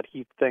everybody that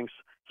he thinks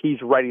he's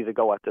ready to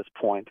go at this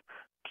point.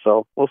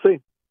 So we'll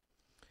see.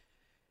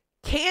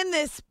 Can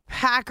this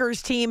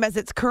Packers team, as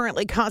it's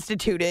currently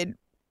constituted,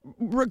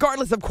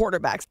 regardless of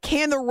quarterbacks,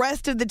 can the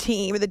rest of the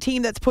team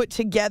that's put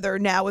together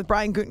now with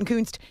Brian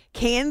Gutekunst,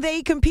 can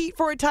they compete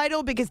for a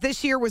title? Because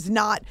this year was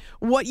not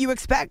what you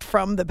expect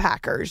from the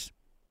Packers.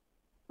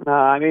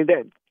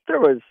 There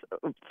was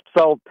 –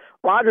 so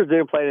Rodgers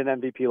didn't play at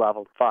an MVP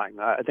level. Fine.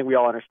 I think we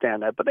all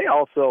understand that. But they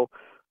also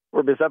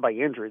were beset by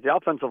injuries. The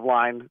offensive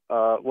line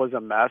was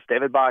a mess.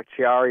 David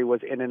Bakhtiari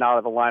was in and out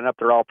of the lineup.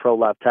 They're all pro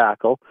left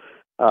tackle.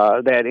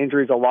 They had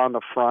injuries along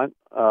the front,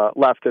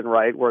 left and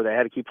right, where they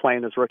had to keep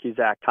playing this rookie,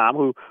 Zach Tom,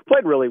 who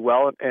played really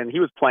well, and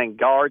he was playing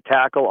guard,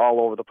 tackle, all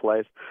over the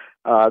place.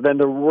 Then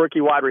the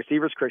rookie wide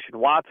receivers, Christian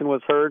Watson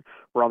was hurt.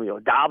 Romeo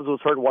Doubs was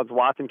hurt. Once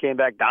Watson came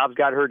back, Doubs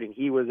got hurt, and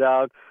he was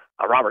out.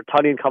 Robert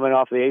Tonyan, coming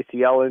off the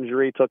ACL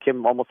injury, took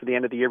him almost to the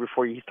end of the year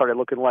before he started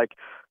looking like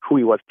who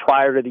he was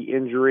prior to the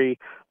injury.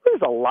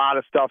 There's a lot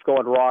of stuff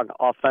going wrong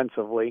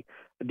offensively.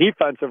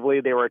 Defensively,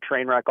 they were a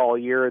train wreck all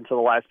year until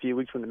the last few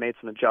weeks when they made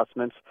some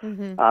adjustments.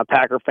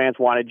 Packer fans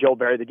wanted Joe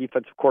Barry, the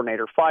defensive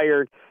coordinator,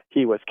 fired.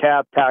 He was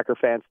capped. Packer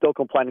fans still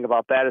complaining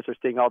about that as they're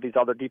seeing all these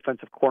other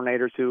defensive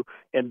coordinators who,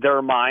 in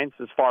their minds,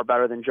 is far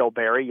better than Joe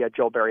Barry, yet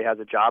Joe Barry has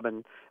a job,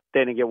 and they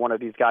didn't get one of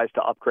these guys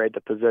to upgrade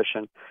the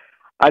position.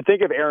 I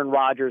think if Aaron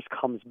Rodgers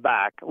comes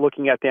back,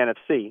 looking at the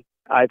NFC,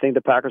 I think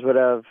the Packers would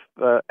have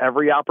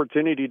every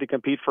opportunity to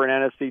compete for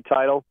an NFC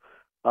title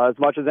as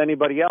much as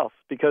anybody else,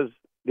 because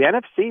the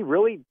NFC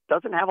really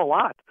doesn't have a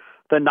lot.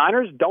 The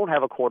Niners don't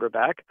have a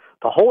quarterback.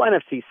 The whole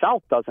NFC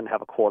South doesn't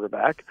have a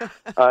quarterback.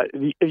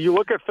 If you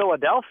look at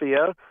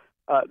Philadelphia,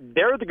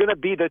 they're going to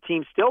be the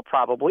team still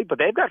probably, but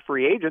they've got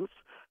free agents.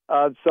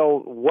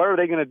 So what are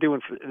they going to do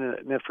in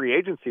the free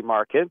agency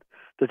market?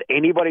 Does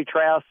anybody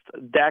trust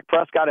Dak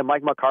Prescott and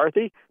Mike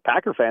McCarthy?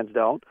 Packer fans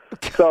don't.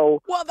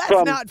 So well,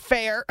 that's not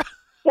fair.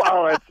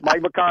 Well, it's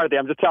Mike McCarthy.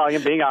 I'm just telling you,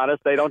 being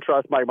honest, they don't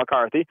trust Mike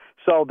McCarthy.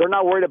 So they're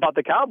not worried about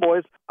the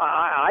Cowboys.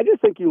 I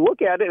just think you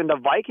look at it, and the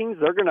Vikings,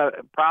 they're going to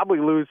probably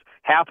lose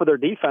half of their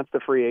defense to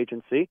free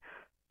agency.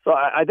 So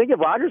I think if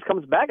Rodgers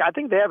comes back, I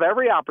think they have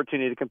every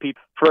opportunity to compete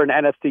for an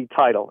NFC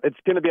title. It's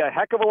going to be a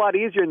heck of a lot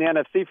easier in the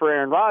NFC for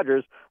Aaron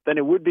Rodgers than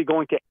it would be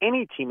going to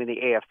any team in the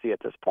AFC at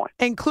this point.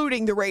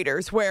 Including the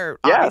Raiders, where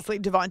obviously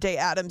Devontae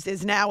Adams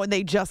is now, and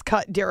they just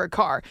cut Derek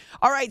Carr.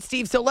 All right,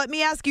 Steve, so let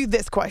me ask you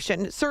this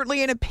question.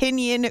 Certainly an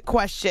opinion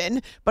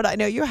question, but I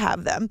know you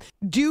have them.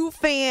 Do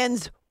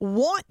fans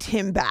want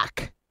him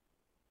back?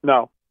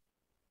 No,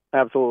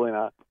 absolutely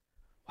not.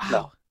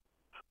 Wow.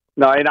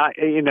 No, and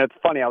it's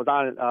funny. I was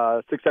on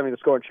 670 The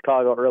Score in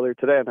Chicago earlier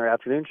today on their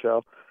afternoon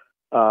show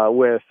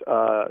with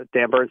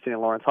Dan Bernstein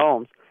and Lawrence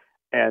Holmes,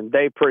 and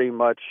they pretty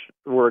much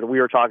we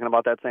were talking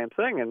about that same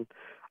thing. And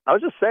I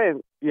was just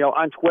saying,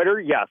 on Twitter,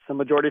 yes, the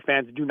majority of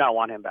fans do not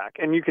want him back.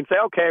 And you can say,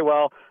 okay,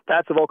 well,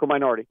 that's a vocal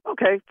minority.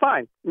 Okay,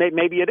 fine.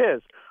 Maybe it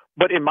is.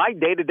 But in my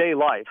day-to-day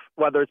life,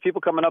 whether it's people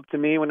coming up to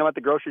me when I'm at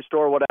the grocery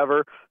store or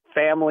whatever,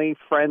 family,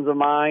 friends of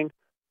mine,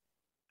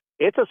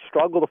 it's a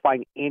struggle to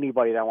find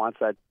anybody that wants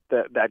that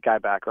guy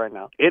back right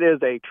now. It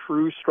is a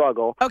true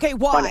struggle. Okay,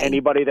 why? To find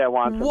anybody that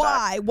wants him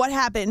Why? back. What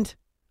happened?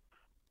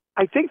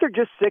 I think they're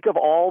just sick of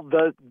all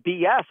the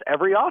BS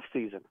every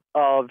offseason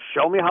of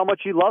show me how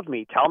much you love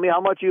me, tell me how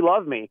much you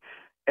love me,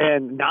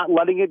 and not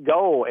letting it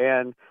go.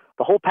 And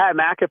the whole Pat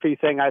McAfee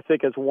thing, I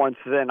think, is worn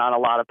thin on a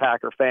lot of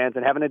Packer fans,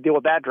 and having to deal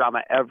with that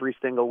drama every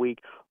single week,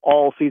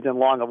 all season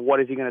long, of what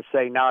is he going to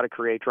say now to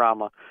create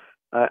drama.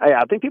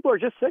 I think people are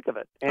just sick of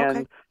it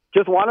and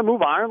just want to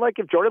move on. Like,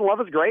 if Jordan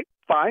Love is great,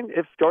 fine.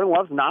 If Jordan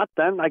Love's not,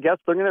 then I guess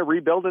they're going to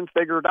rebuild and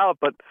figure it out.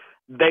 But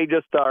they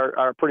just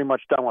are pretty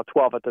much done with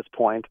 12 at this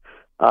point.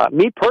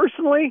 Me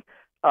personally,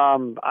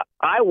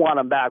 I want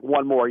them back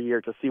one more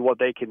year to see what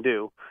they can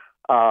do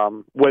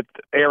with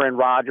Aaron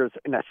Rodgers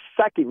in a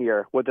second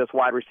year with this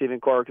wide receiving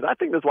core, because I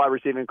think this wide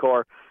receiving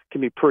core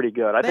can be pretty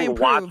good. I think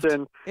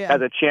Watson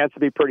has a chance to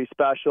be pretty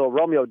special.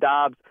 Romeo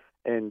Doubs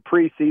in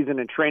preseason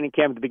and training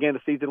camp at the beginning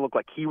of the season looked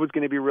like he was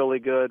going to be really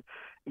good.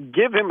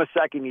 Give him a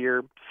second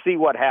year, see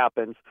what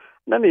happens.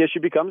 And then the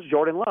issue becomes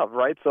Jordan Love,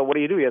 right? So what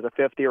do? He has a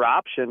fifth-year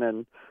option,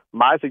 and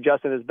my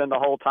suggestion has been the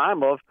whole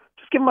time of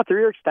just give him a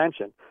 3-year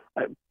extension.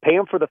 Pay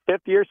him for the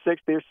 5th year, 6th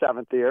year,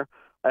 7th year,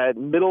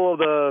 middle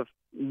of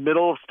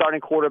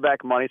starting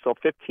quarterback money, so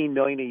 $15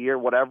 million a year,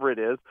 whatever it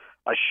is.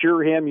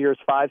 Assure him years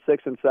 5,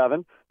 6, and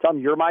 7. Tell him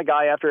you're my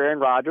guy after Aaron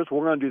Rodgers.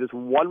 We're going to do this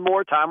one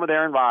more time with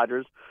Aaron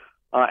Rodgers,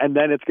 and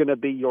then it's going to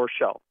be your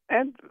show.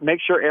 And make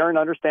sure Aaron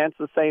understands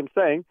the same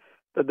thing,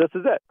 that this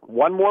is it.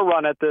 One more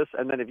run at this,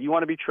 and then if you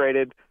want to be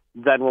traded,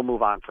 then we'll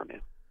move on from you.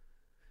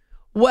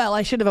 Well,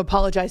 I should have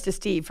apologized to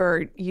Steve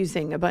for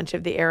using a bunch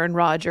of the Aaron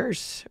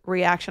Rodgers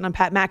reaction on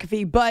Pat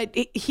McAfee, but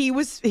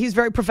he's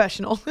very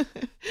professional.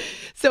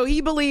 So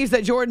he believes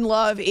that Jordan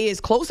Love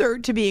is closer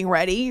to being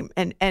ready,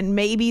 and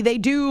maybe they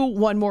do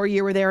one more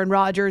year with Aaron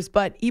Rodgers,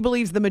 but he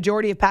believes the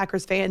majority of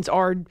Packers fans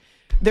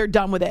they're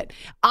done with it.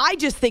 I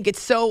just think it's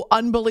so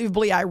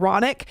unbelievably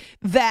ironic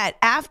that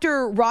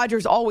after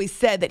Rodgers always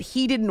said that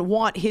he didn't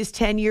want his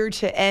tenure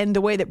to end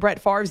the way that Brett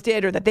Favre's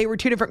did, or that they were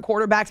two different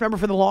quarterbacks. Remember,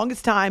 for the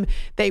longest time,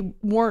 they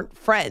weren't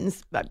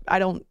friends. I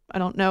don't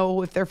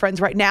know if they're friends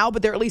right now,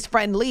 but they're at least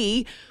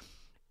friendly.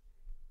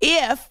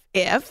 If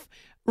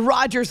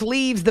Rodgers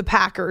leaves the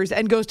Packers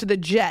and goes to the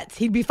Jets,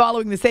 he'd be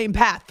following the same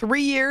path.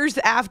 3 years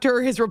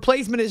after his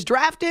replacement is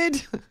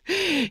drafted,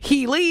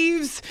 he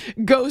leaves,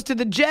 goes to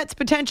the Jets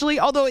potentially,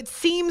 although it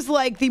seems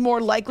like the more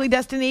likely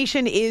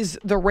destination is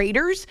the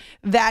Raiders.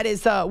 That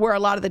is where a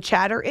lot of the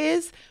chatter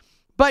is.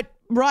 But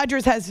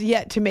Rodgers has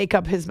yet to make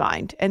up his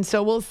mind. And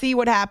so we'll see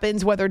what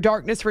happens, whether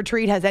Darkness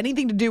Retreat has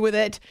anything to do with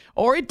it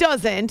or it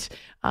doesn't.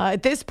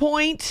 At this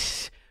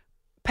point,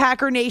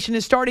 Packer Nation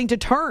is starting to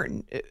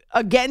turn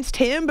against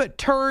him, but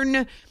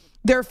turn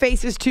their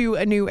faces to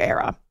a new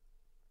era.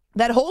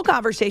 That whole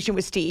conversation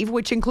with Steve,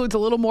 which includes a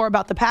little more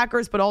about the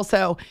Packers, but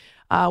also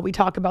we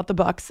talk about the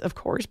Bucs, of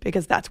course,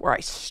 because that's where I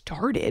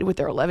started with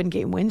their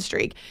 11-game win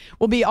streak,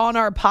 will be on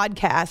our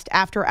podcast,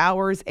 After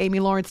Hours,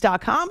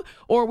 AmyLawrence.com,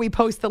 or we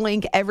post the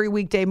link every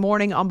weekday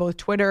morning on both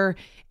Twitter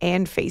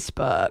and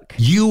Facebook.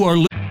 You are...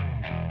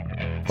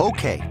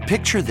 Okay,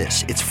 picture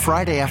this. It's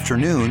Friday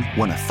afternoon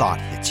when a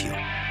thought hits you.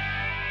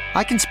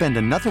 I can spend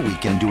another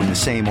weekend doing the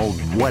same old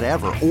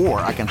whatever,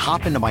 or I can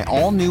hop into my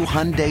all-new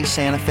Hyundai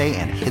Santa Fe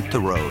and hit the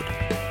road.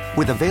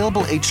 With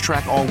available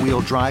H-Track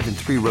all-wheel drive and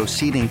 3-row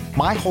seating,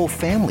 my whole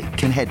family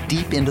can head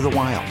deep into the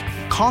wild.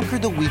 Conquer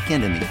the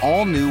weekend in the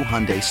all-new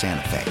Hyundai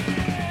Santa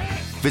Fe.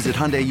 Visit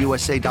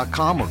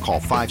HyundaiUSA.com or call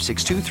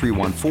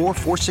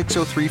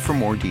 562-314-4603 for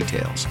more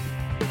details.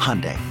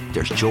 Hyundai,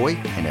 there's joy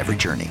in every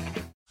journey.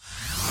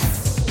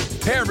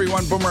 Hey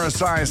everyone, Boomer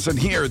Esiason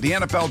here. The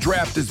NFL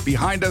Draft is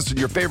behind us and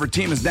your favorite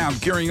team is now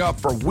gearing up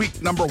for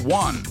week number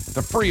 1.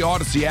 The free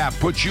Odyssey app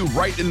puts you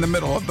right in the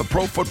middle of the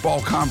pro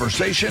football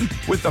conversation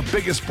with the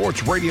biggest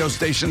sports radio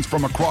stations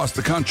from across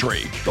the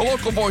country. The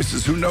local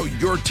voices who know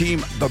your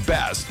team the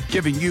best,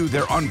 giving you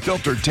their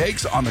unfiltered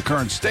takes on the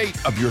current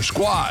state of your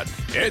squad.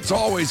 It's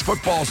always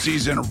football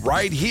season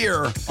right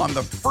here on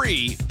the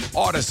free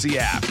Odyssey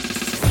app.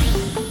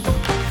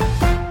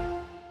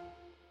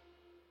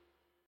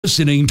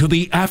 Listening to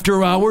the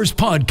After Hours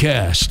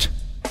Podcast.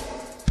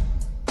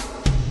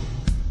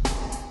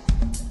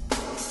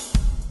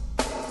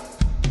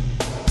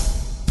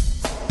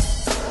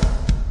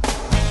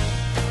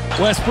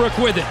 Westbrook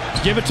with it.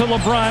 Give it to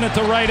LeBron at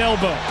the right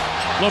elbow.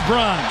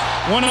 LeBron,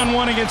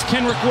 one-on-one against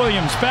Kenrich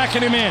Williams.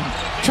 Backing him in.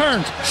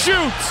 Turns.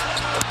 Shoots.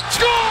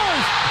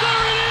 Scores!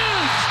 There it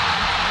is!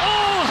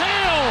 All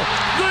hail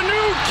the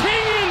new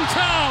king in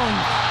town.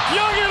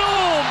 Young and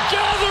old,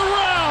 gather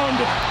round.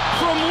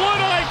 From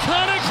one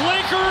iconic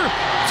Laker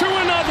to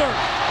another.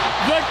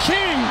 The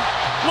king,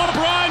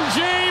 LeBron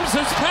James,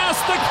 has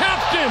passed the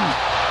captain,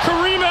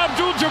 Kareem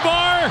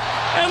Abdul-Jabbar,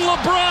 and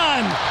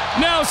LeBron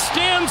now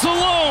stands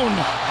alone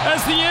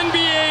as the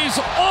NBA's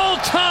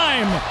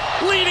all-time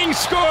leading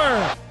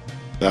scorer.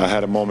 I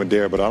had a moment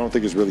there, but I don't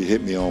think it's really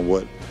hit me on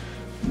what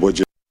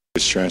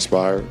just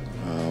transpired.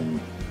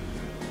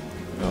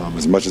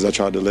 As much as I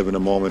tried to live in the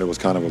moment, it was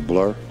kind of a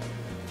blur.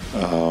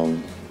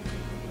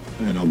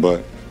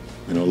 But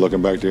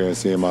looking back there and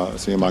seeing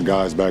my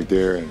guys back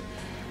there and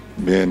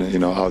being,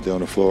 out there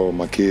on the floor with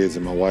my kids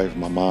and my wife,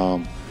 my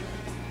mom,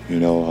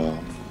 and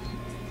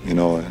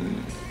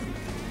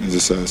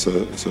it's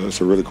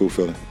a really cool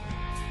feeling.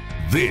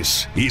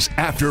 This is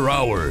After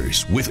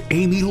Hours with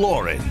Amy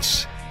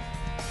Lawrence.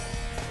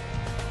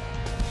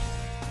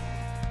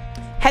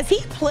 Has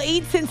he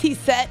played since he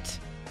set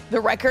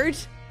the record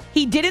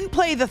He didn't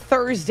play the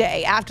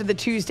Thursday after the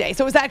Tuesday.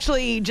 So it was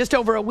actually just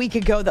over a week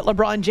ago that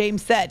LeBron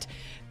James set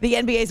the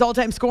NBA's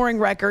all-time scoring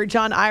record.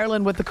 John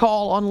Ireland with the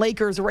call on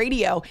Lakers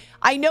radio.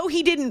 I know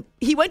he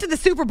went to the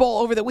Super Bowl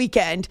over the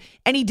weekend,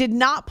 and he did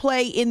not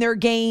play in their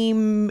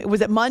game.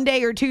 Was it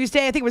Monday or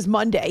Tuesday? I think it was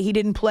Monday. He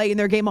didn't play in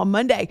their game on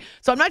Monday.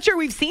 So I'm not sure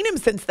we've seen him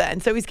since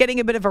then. So he's getting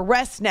a bit of a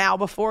rest now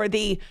before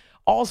the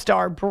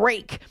All-Star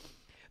break.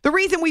 The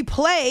reason we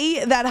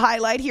play that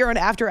highlight here on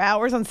After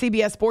Hours on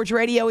CBS Sports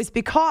Radio is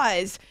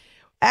because,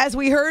 as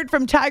we heard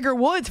from Tiger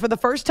Woods for the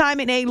first time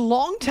in a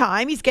long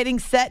time, he's getting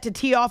set to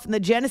tee off in the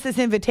Genesis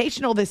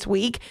Invitational this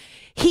week.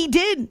 He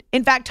did,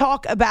 in fact,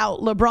 talk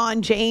about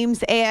LeBron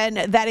James and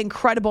that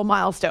incredible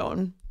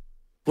milestone.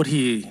 What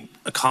he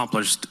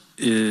accomplished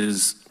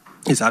is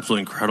absolutely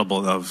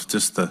incredible, of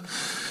just the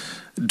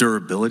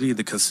durability,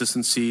 the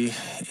consistency,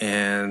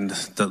 and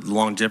the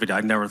longevity.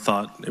 I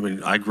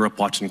grew up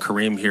watching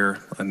Kareem here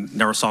and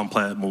never saw him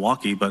play at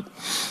Milwaukee, but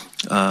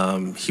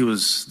he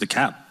was the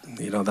Cap.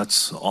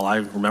 That's all I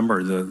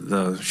remember,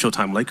 the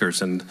Showtime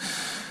Lakers, and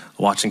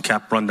watching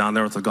Cap run down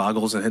there with the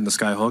goggles and hitting the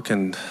sky hook.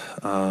 And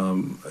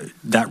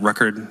that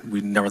record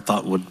we never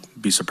thought would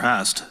be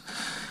surpassed.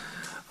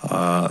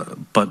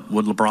 But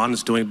what LeBron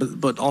is doing,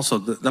 but also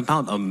the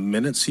amount of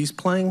minutes he's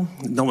playing,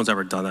 no one's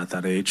ever done at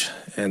that age,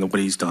 and what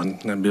he's done,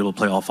 and be able to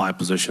play all 5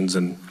 positions,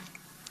 and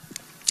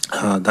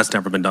that's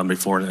never been done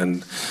before,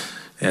 and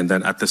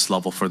then at this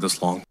level for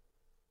this long.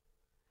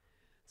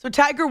 So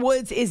Tiger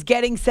Woods is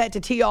getting set to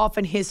tee off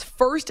in his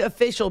first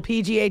official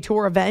PGA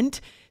Tour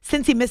event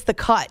since he missed the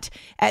cut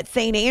at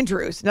St.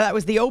 Andrews. Now, that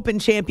was the Open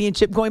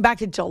Championship going back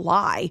to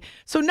July.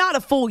 So not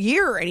a full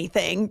year or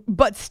anything,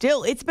 but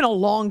still, it's been a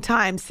long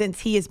time since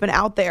he has been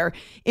out there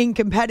in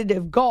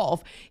competitive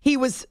golf. He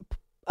was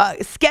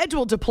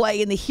scheduled to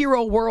play in the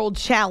Hero World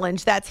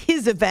Challenge. That's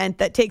his event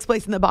that takes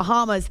place in the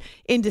Bahamas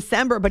in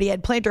December, but he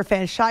had plantar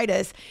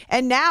fasciitis.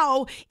 And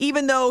now,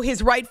 even though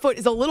his right foot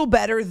is a little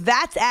better,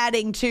 that's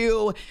adding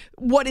to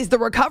what is the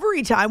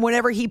recovery time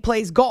whenever he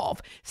plays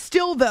golf.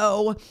 Still,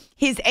 though,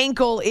 his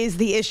ankle is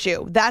the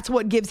issue. That's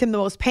what gives him the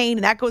most pain,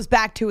 and that goes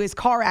back to his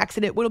car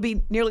accident. It'll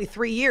be nearly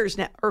 3 years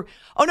now.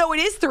 It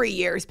is 3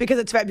 years because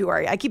it's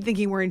February. I keep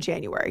thinking we're in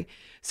January.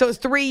 So it's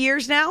 3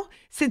 years now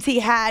since he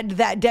had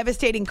that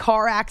devastating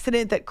car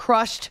accident that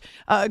crushed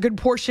a good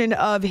portion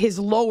of his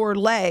lower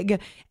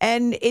leg,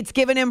 and it's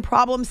given him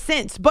problems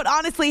since. But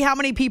honestly, how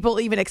many people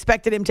even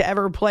expected him to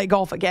ever play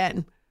golf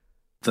again?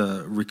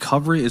 The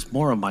recovery is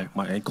more of my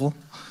ankle,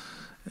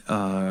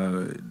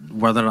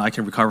 whether or not I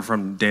can recover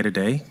from day to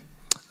day.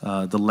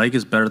 The leg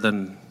is better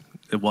than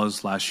it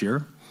was last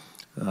year,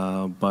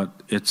 but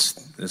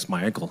it's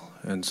my ankle.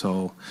 And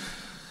so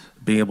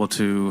being able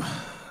to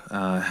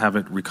have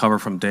it recover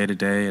from day to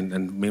day,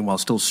 and meanwhile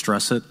still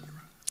stress it,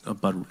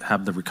 but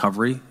have the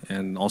recovery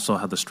and also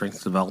have the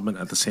strength development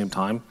at the same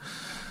time.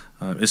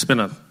 It's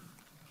been an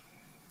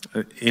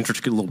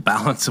intricate little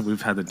balance that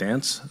we've had to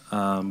dance,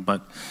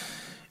 but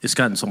it's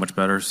gotten so much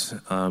better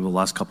the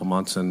last couple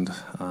months, and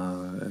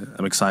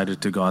I'm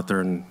excited to go out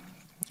there and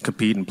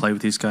compete and play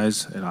with these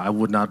guys. And I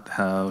would not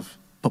have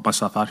put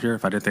myself out here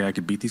if I didn't think I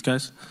could beat these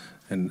guys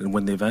and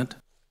win the event.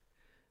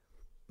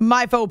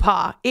 My faux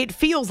pas. It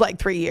feels like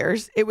 3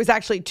 years. It was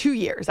actually 2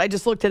 years. I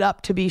just looked it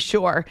up to be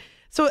sure.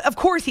 So, of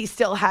course, he's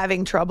still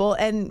having trouble.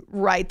 And,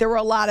 right, there were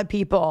a lot of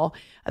people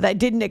that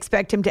didn't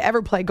expect him to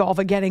ever play golf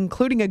again,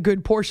 including a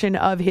good portion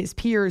of his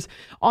peers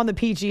on the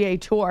PGA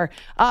Tour.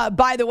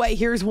 By the way,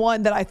 here's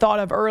one that I thought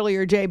of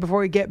earlier, Jay, before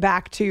we get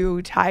back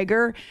to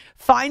Tiger.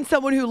 Find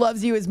someone who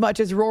loves you as much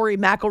as Rory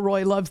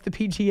McIlroy loves the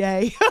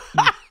PGA.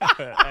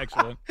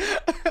 Excellent.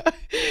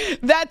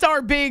 That's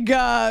our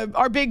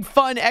big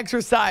fun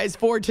exercise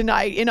for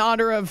tonight in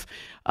honor of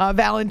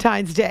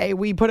Valentine's Day.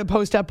 We put a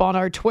post up on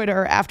our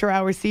Twitter, After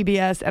Hours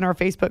CBS, and our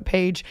Facebook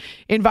page,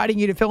 inviting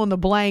you to fill in the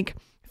blank,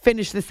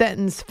 finish the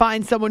sentence,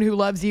 find someone who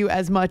loves you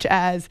as much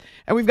as,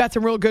 and we've got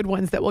some real good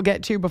ones that we'll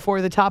get to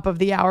before the top of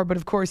the hour, but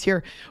of course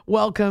you're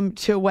welcome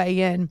to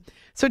weigh in.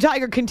 So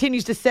Tiger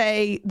continues to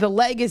say the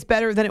leg is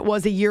better than it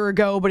was a year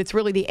ago, but it's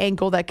really the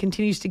ankle that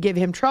continues to give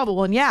him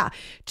trouble. And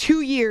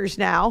 2 years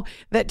now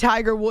that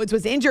Tiger Woods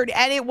was injured,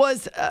 and it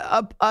was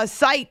a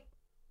site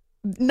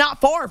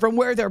not far from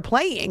where they're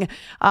playing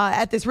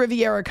at this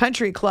Riviera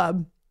Country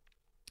Club.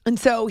 And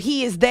so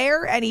he is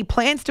there and he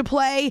plans to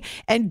play,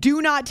 and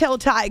do not tell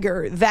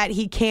Tiger that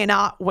he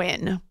cannot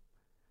win.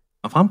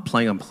 If I'm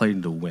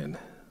playing to win,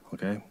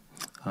 okay?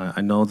 I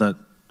know that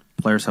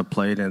players have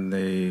played and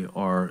they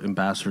are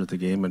ambassadors of the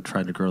game and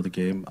trying to grow the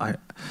game. I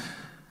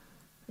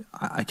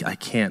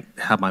can't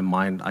have my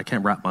mind, I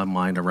can't wrap my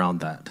mind around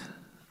that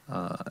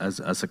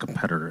as a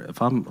competitor.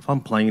 If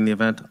I'm playing in the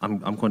event,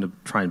 I'm going to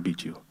try and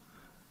beat you.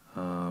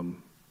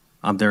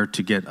 I'm there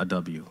to get a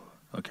W.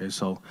 Okay,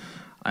 so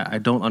I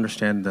don't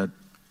understand that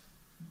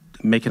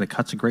making a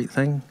cut's a great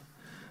thing.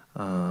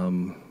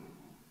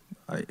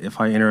 If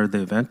I enter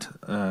the event,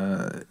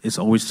 it's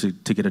always to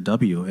get a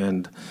W.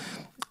 And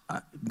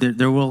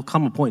there will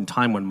come a point in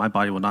time when my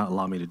body will not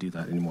allow me to do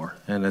that anymore.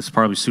 And it's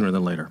probably sooner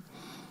than later.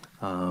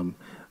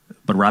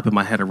 But wrapping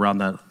my head around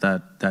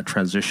that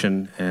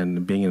transition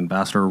and being an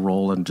ambassador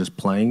role and just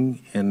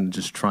playing and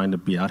just trying to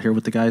be out here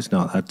with the guys,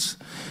 no, that's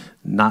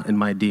not in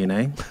my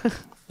DNA.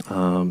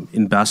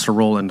 Ambassador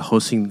role and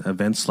hosting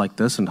events like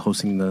this and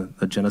hosting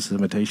the Genesis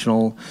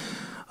Invitational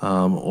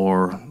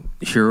or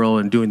Hero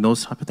and doing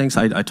those type of things,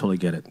 I totally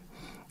get it.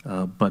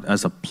 But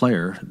as a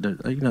player,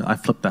 I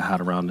flip the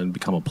hat around and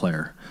become a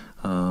player.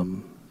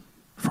 From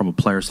a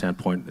player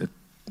standpoint,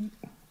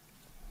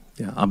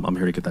 I'm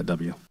here to get that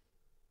W.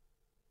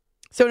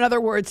 So in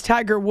other words,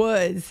 Tiger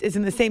Woods is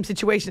in the same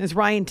situation as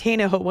Ryan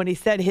Tannehill when he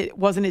said it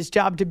wasn't his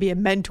job to be a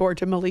mentor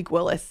to Malik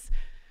Willis.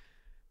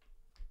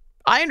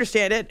 I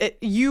understand it.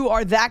 You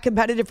are that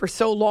competitive for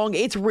so long.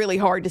 It's really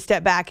hard to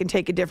step back and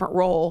take a different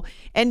role.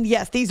 And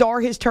yes, these are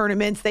his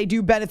tournaments. They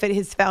do benefit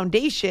his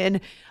foundation.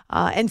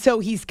 And so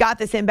he's got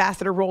this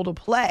ambassador role to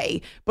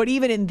play. But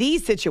even in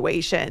these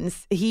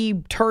situations,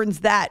 he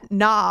turns that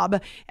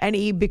knob and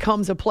he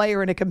becomes a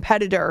player and a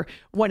competitor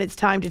when it's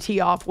time to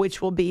tee off,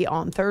 which will be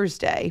on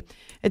Thursday.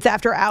 It's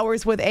After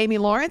Hours with Amy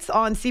Lawrence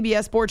on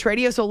CBS Sports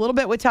Radio. So a little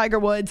bit with Tiger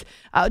Woods.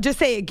 I'll just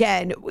say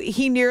again,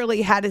 he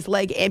nearly had his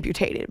leg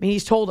amputated. I mean,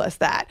 he's told us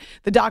that.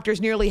 The doctors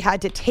nearly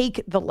had to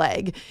take the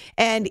leg.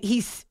 And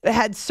he's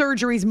had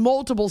surgeries,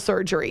 multiple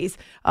surgeries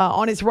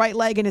on his right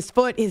leg and his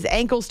foot. His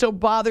ankle still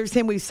bothers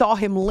him. We saw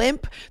him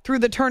limp through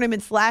the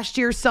tournaments last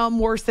year, some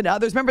worse than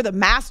others. Remember the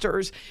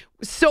Masters?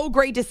 So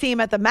great to see him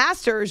at the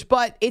Masters,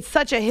 but it's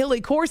such a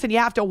hilly course and you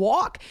have to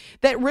walk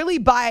that really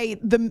by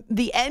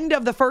the end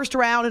of the first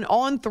round and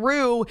on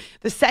through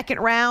the second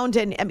round,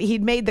 and I mean,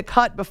 he'd made the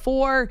cut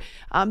before,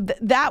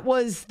 that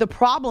was the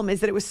problem,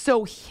 is that it was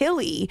so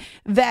hilly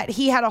that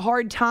he had a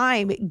hard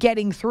time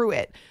getting through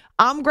it.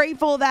 I'm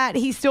grateful that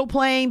he's still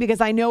playing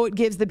because I know it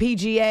gives the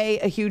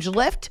PGA a huge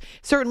lift,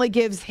 certainly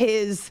gives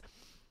his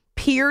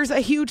peers a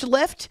huge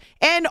lift.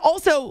 And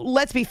also,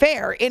 let's be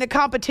fair, in a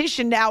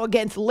competition now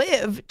against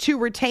LIV to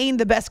retain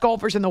the best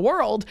golfers in the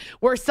world,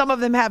 where some of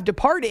them have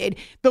departed,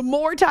 the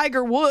more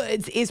Tiger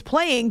Woods is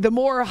playing, the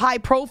more high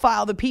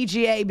profile the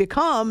PGA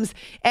becomes,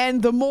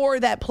 and the more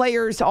that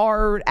players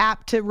are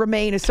apt to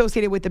remain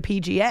associated with the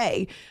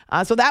PGA.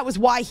 So that was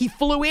why he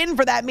flew in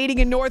for that meeting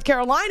in North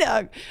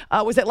Carolina.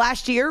 Was it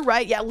last year,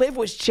 right? Yeah, LIV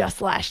was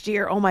just last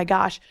year. Oh my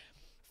gosh.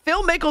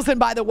 Phil Mickelson,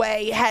 by the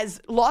way, has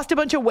lost a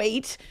bunch of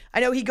weight. I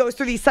know he goes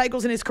through these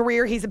cycles in his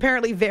career. He's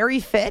apparently very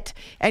fit,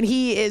 and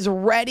he is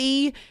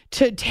ready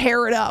to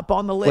tear it up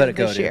on the LIV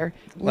this year.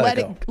 Let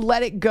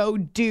it go,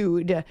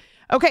 dude.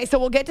 Okay, so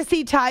we'll get to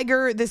see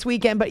Tiger this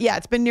weekend, but yeah,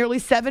 it's been nearly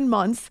 7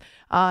 months.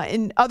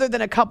 And other than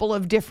a couple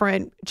of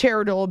different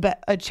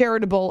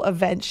charitable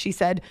events, she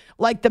said,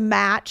 like the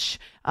match.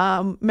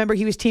 Remember,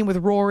 he was teamed with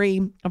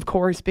Rory, of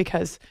course,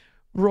 because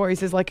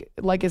Rory's is like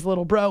his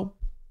little bro.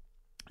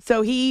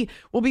 So he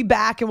will be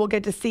back and we'll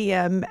get to see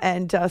him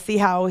and see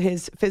how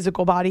his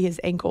physical body, his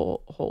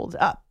ankle holds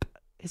up.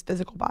 His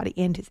physical body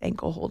and his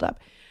ankle hold up.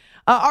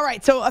 All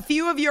right, so a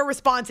few of your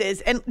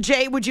responses. And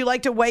Jay, would you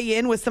like to weigh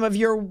in with some of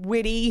your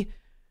witty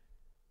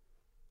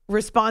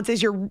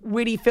responses, your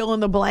witty fill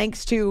in the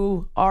blanks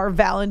to our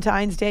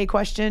Valentine's Day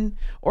question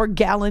or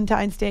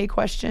Galentine's Day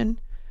question?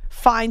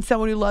 Find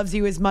someone who loves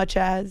you as much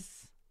as...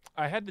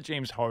 I had the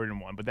James Harden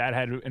one, but that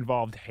had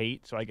involved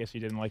hate, so I guess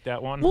you didn't like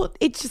that one. Well,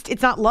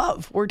 it's not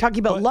love. We're talking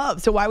about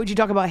love, so why would you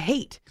talk about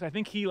hate? Because I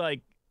think he,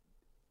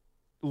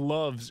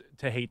 loves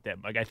to hate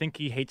them. I think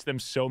he hates them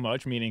so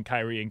much, meaning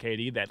Kyrie and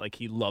KD, that,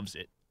 he loves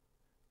it.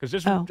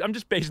 Because I'm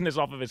just basing this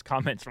off of his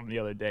comments from the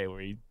other day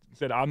where he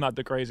said, I'm not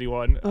the crazy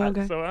one.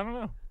 Okay. So I don't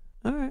know.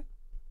 All right.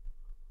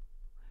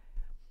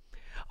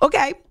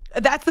 Okay,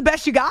 that's the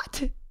best you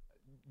got?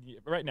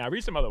 Right now,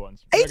 read some other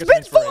ones. It's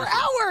been 4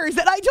 hours,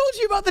 and I told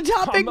you about the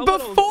topic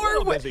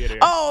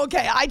Oh,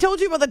 okay. I told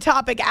you about the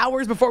topic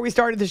hours before we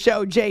started the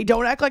show. Jay,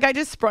 don't act like I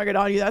just sprung it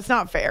on you. That's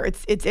not fair.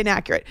 It's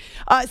inaccurate.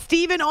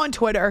 Steven on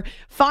Twitter,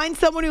 find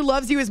someone who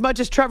loves you as much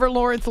as Trevor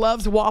Lawrence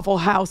loves Waffle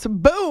House.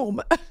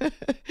 Boom.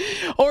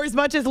 Or as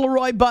much as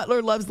Leroy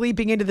Butler loves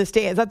leaping into the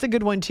stands. That's a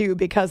good one, too,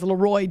 because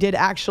Leroy did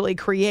actually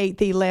create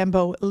the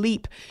Lambeau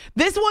Leap.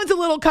 This one's a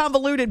little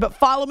convoluted, but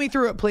follow me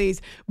through it,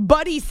 please.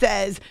 Buddy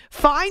says,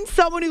 find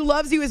someone who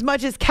loves you as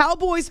much as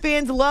Cowboys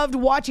fans loved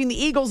watching the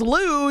Eagles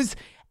lose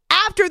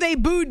after they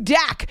booed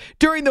Dak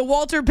during the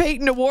Walter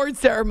Payton Awards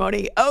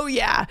ceremony. Oh,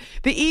 yeah.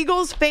 The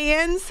Eagles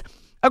fans,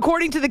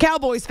 according to the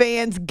Cowboys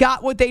fans,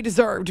 got what they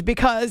deserved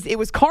because it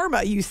was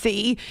karma, you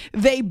see.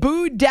 They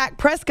booed Dak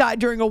Prescott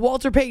during a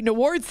Walter Payton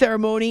Awards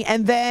ceremony,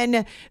 and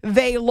then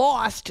they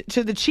lost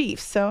to the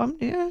Chiefs. So,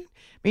 yeah.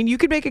 I mean, you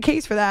could make a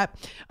case for that.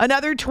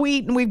 Another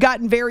tweet, and we've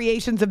gotten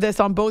variations of this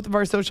on both of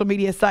our social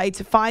media sites.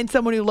 Find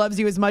someone who loves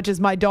you as much as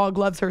my dog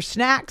loves her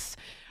snacks.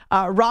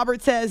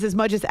 Robert says, as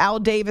much as Al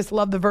Davis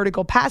loved the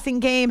vertical passing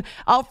game.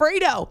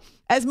 Alfredo,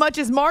 as much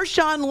as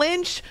Marshawn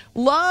Lynch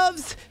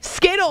loves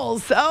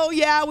Skittles. Oh,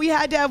 yeah, we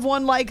had to have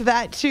one like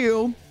that,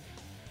 too.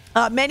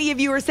 Many of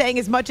you are saying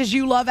as much as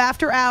you love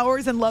After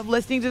Hours and love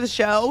listening to the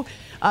show.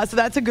 So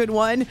that's a good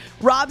one.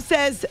 Rob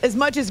says, as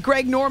much as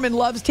Greg Norman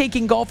loves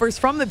taking golfers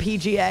from the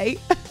PGA.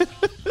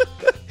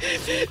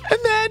 And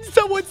then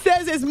someone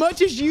says, as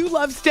much as you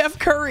love Steph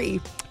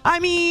Curry. I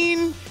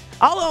mean,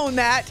 I'll own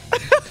that.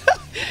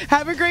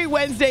 Have a great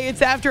Wednesday.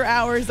 It's After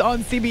Hours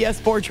on CBS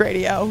Sports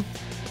Radio.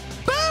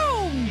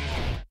 Boom!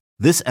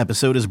 This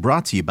episode is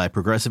brought to you by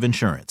Progressive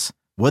Insurance.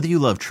 Whether you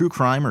love true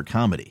crime or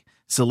comedy,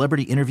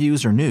 celebrity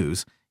interviews or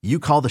news, you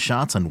call the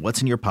shots on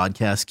what's in your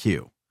podcast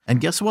queue.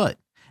 And guess what?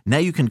 Now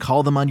you can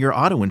call them on your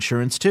auto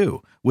insurance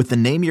too with the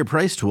Name Your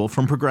Price tool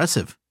from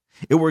Progressive.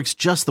 It works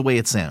just the way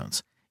it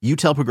sounds. You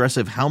tell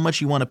Progressive how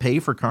much you want to pay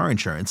for car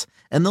insurance,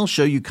 and they'll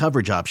show you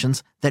coverage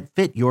options that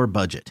fit your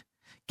budget.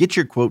 Get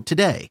your quote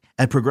today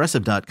at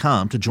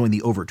Progressive.com to join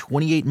the over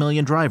 28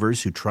 million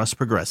drivers who trust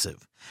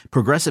Progressive.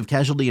 Progressive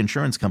Casualty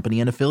Insurance Company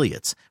and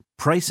Affiliates.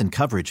 Price and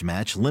coverage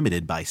match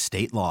limited by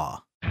state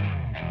law.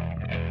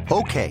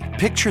 Okay,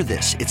 picture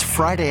this. It's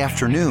Friday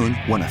afternoon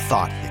when a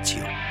thought hits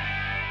you.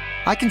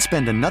 I can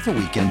spend another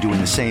weekend doing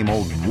the same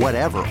old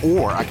whatever,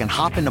 or I can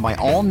hop into my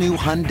all-new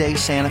Hyundai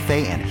Santa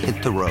Fe and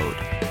hit the road.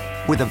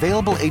 With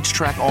available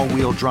H-Track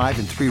all-wheel drive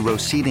and 3-row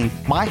seating,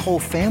 my whole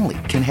family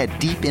can head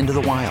deep into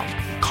the wild.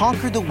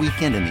 Conquer the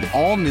weekend in the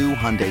all-new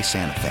Hyundai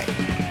Santa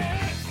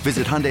Fe.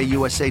 Visit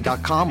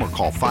HyundaiUSA.com or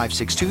call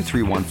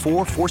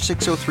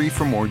 562-314-4603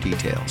 for more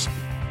details.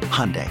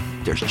 Hyundai,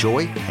 there's joy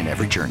in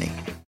every journey.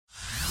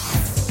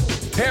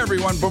 Hey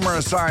everyone, Boomer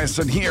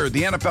Esiason here.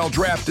 The NFL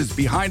Draft is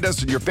behind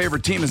us and your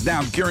favorite team is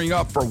now gearing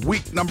up for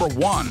week number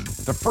 1.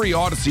 The free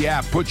Odyssey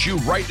app puts you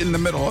right in the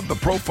middle of the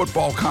pro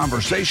football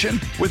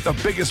conversation with the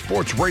biggest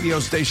sports radio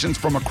stations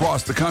from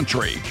across the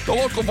country. The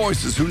local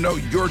voices who know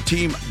your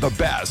team the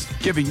best,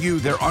 giving you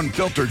their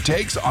unfiltered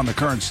takes on the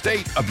current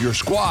state of your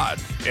squad.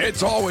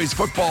 It's always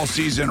football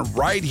season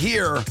right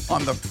here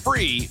on the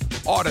free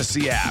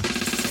Odyssey app.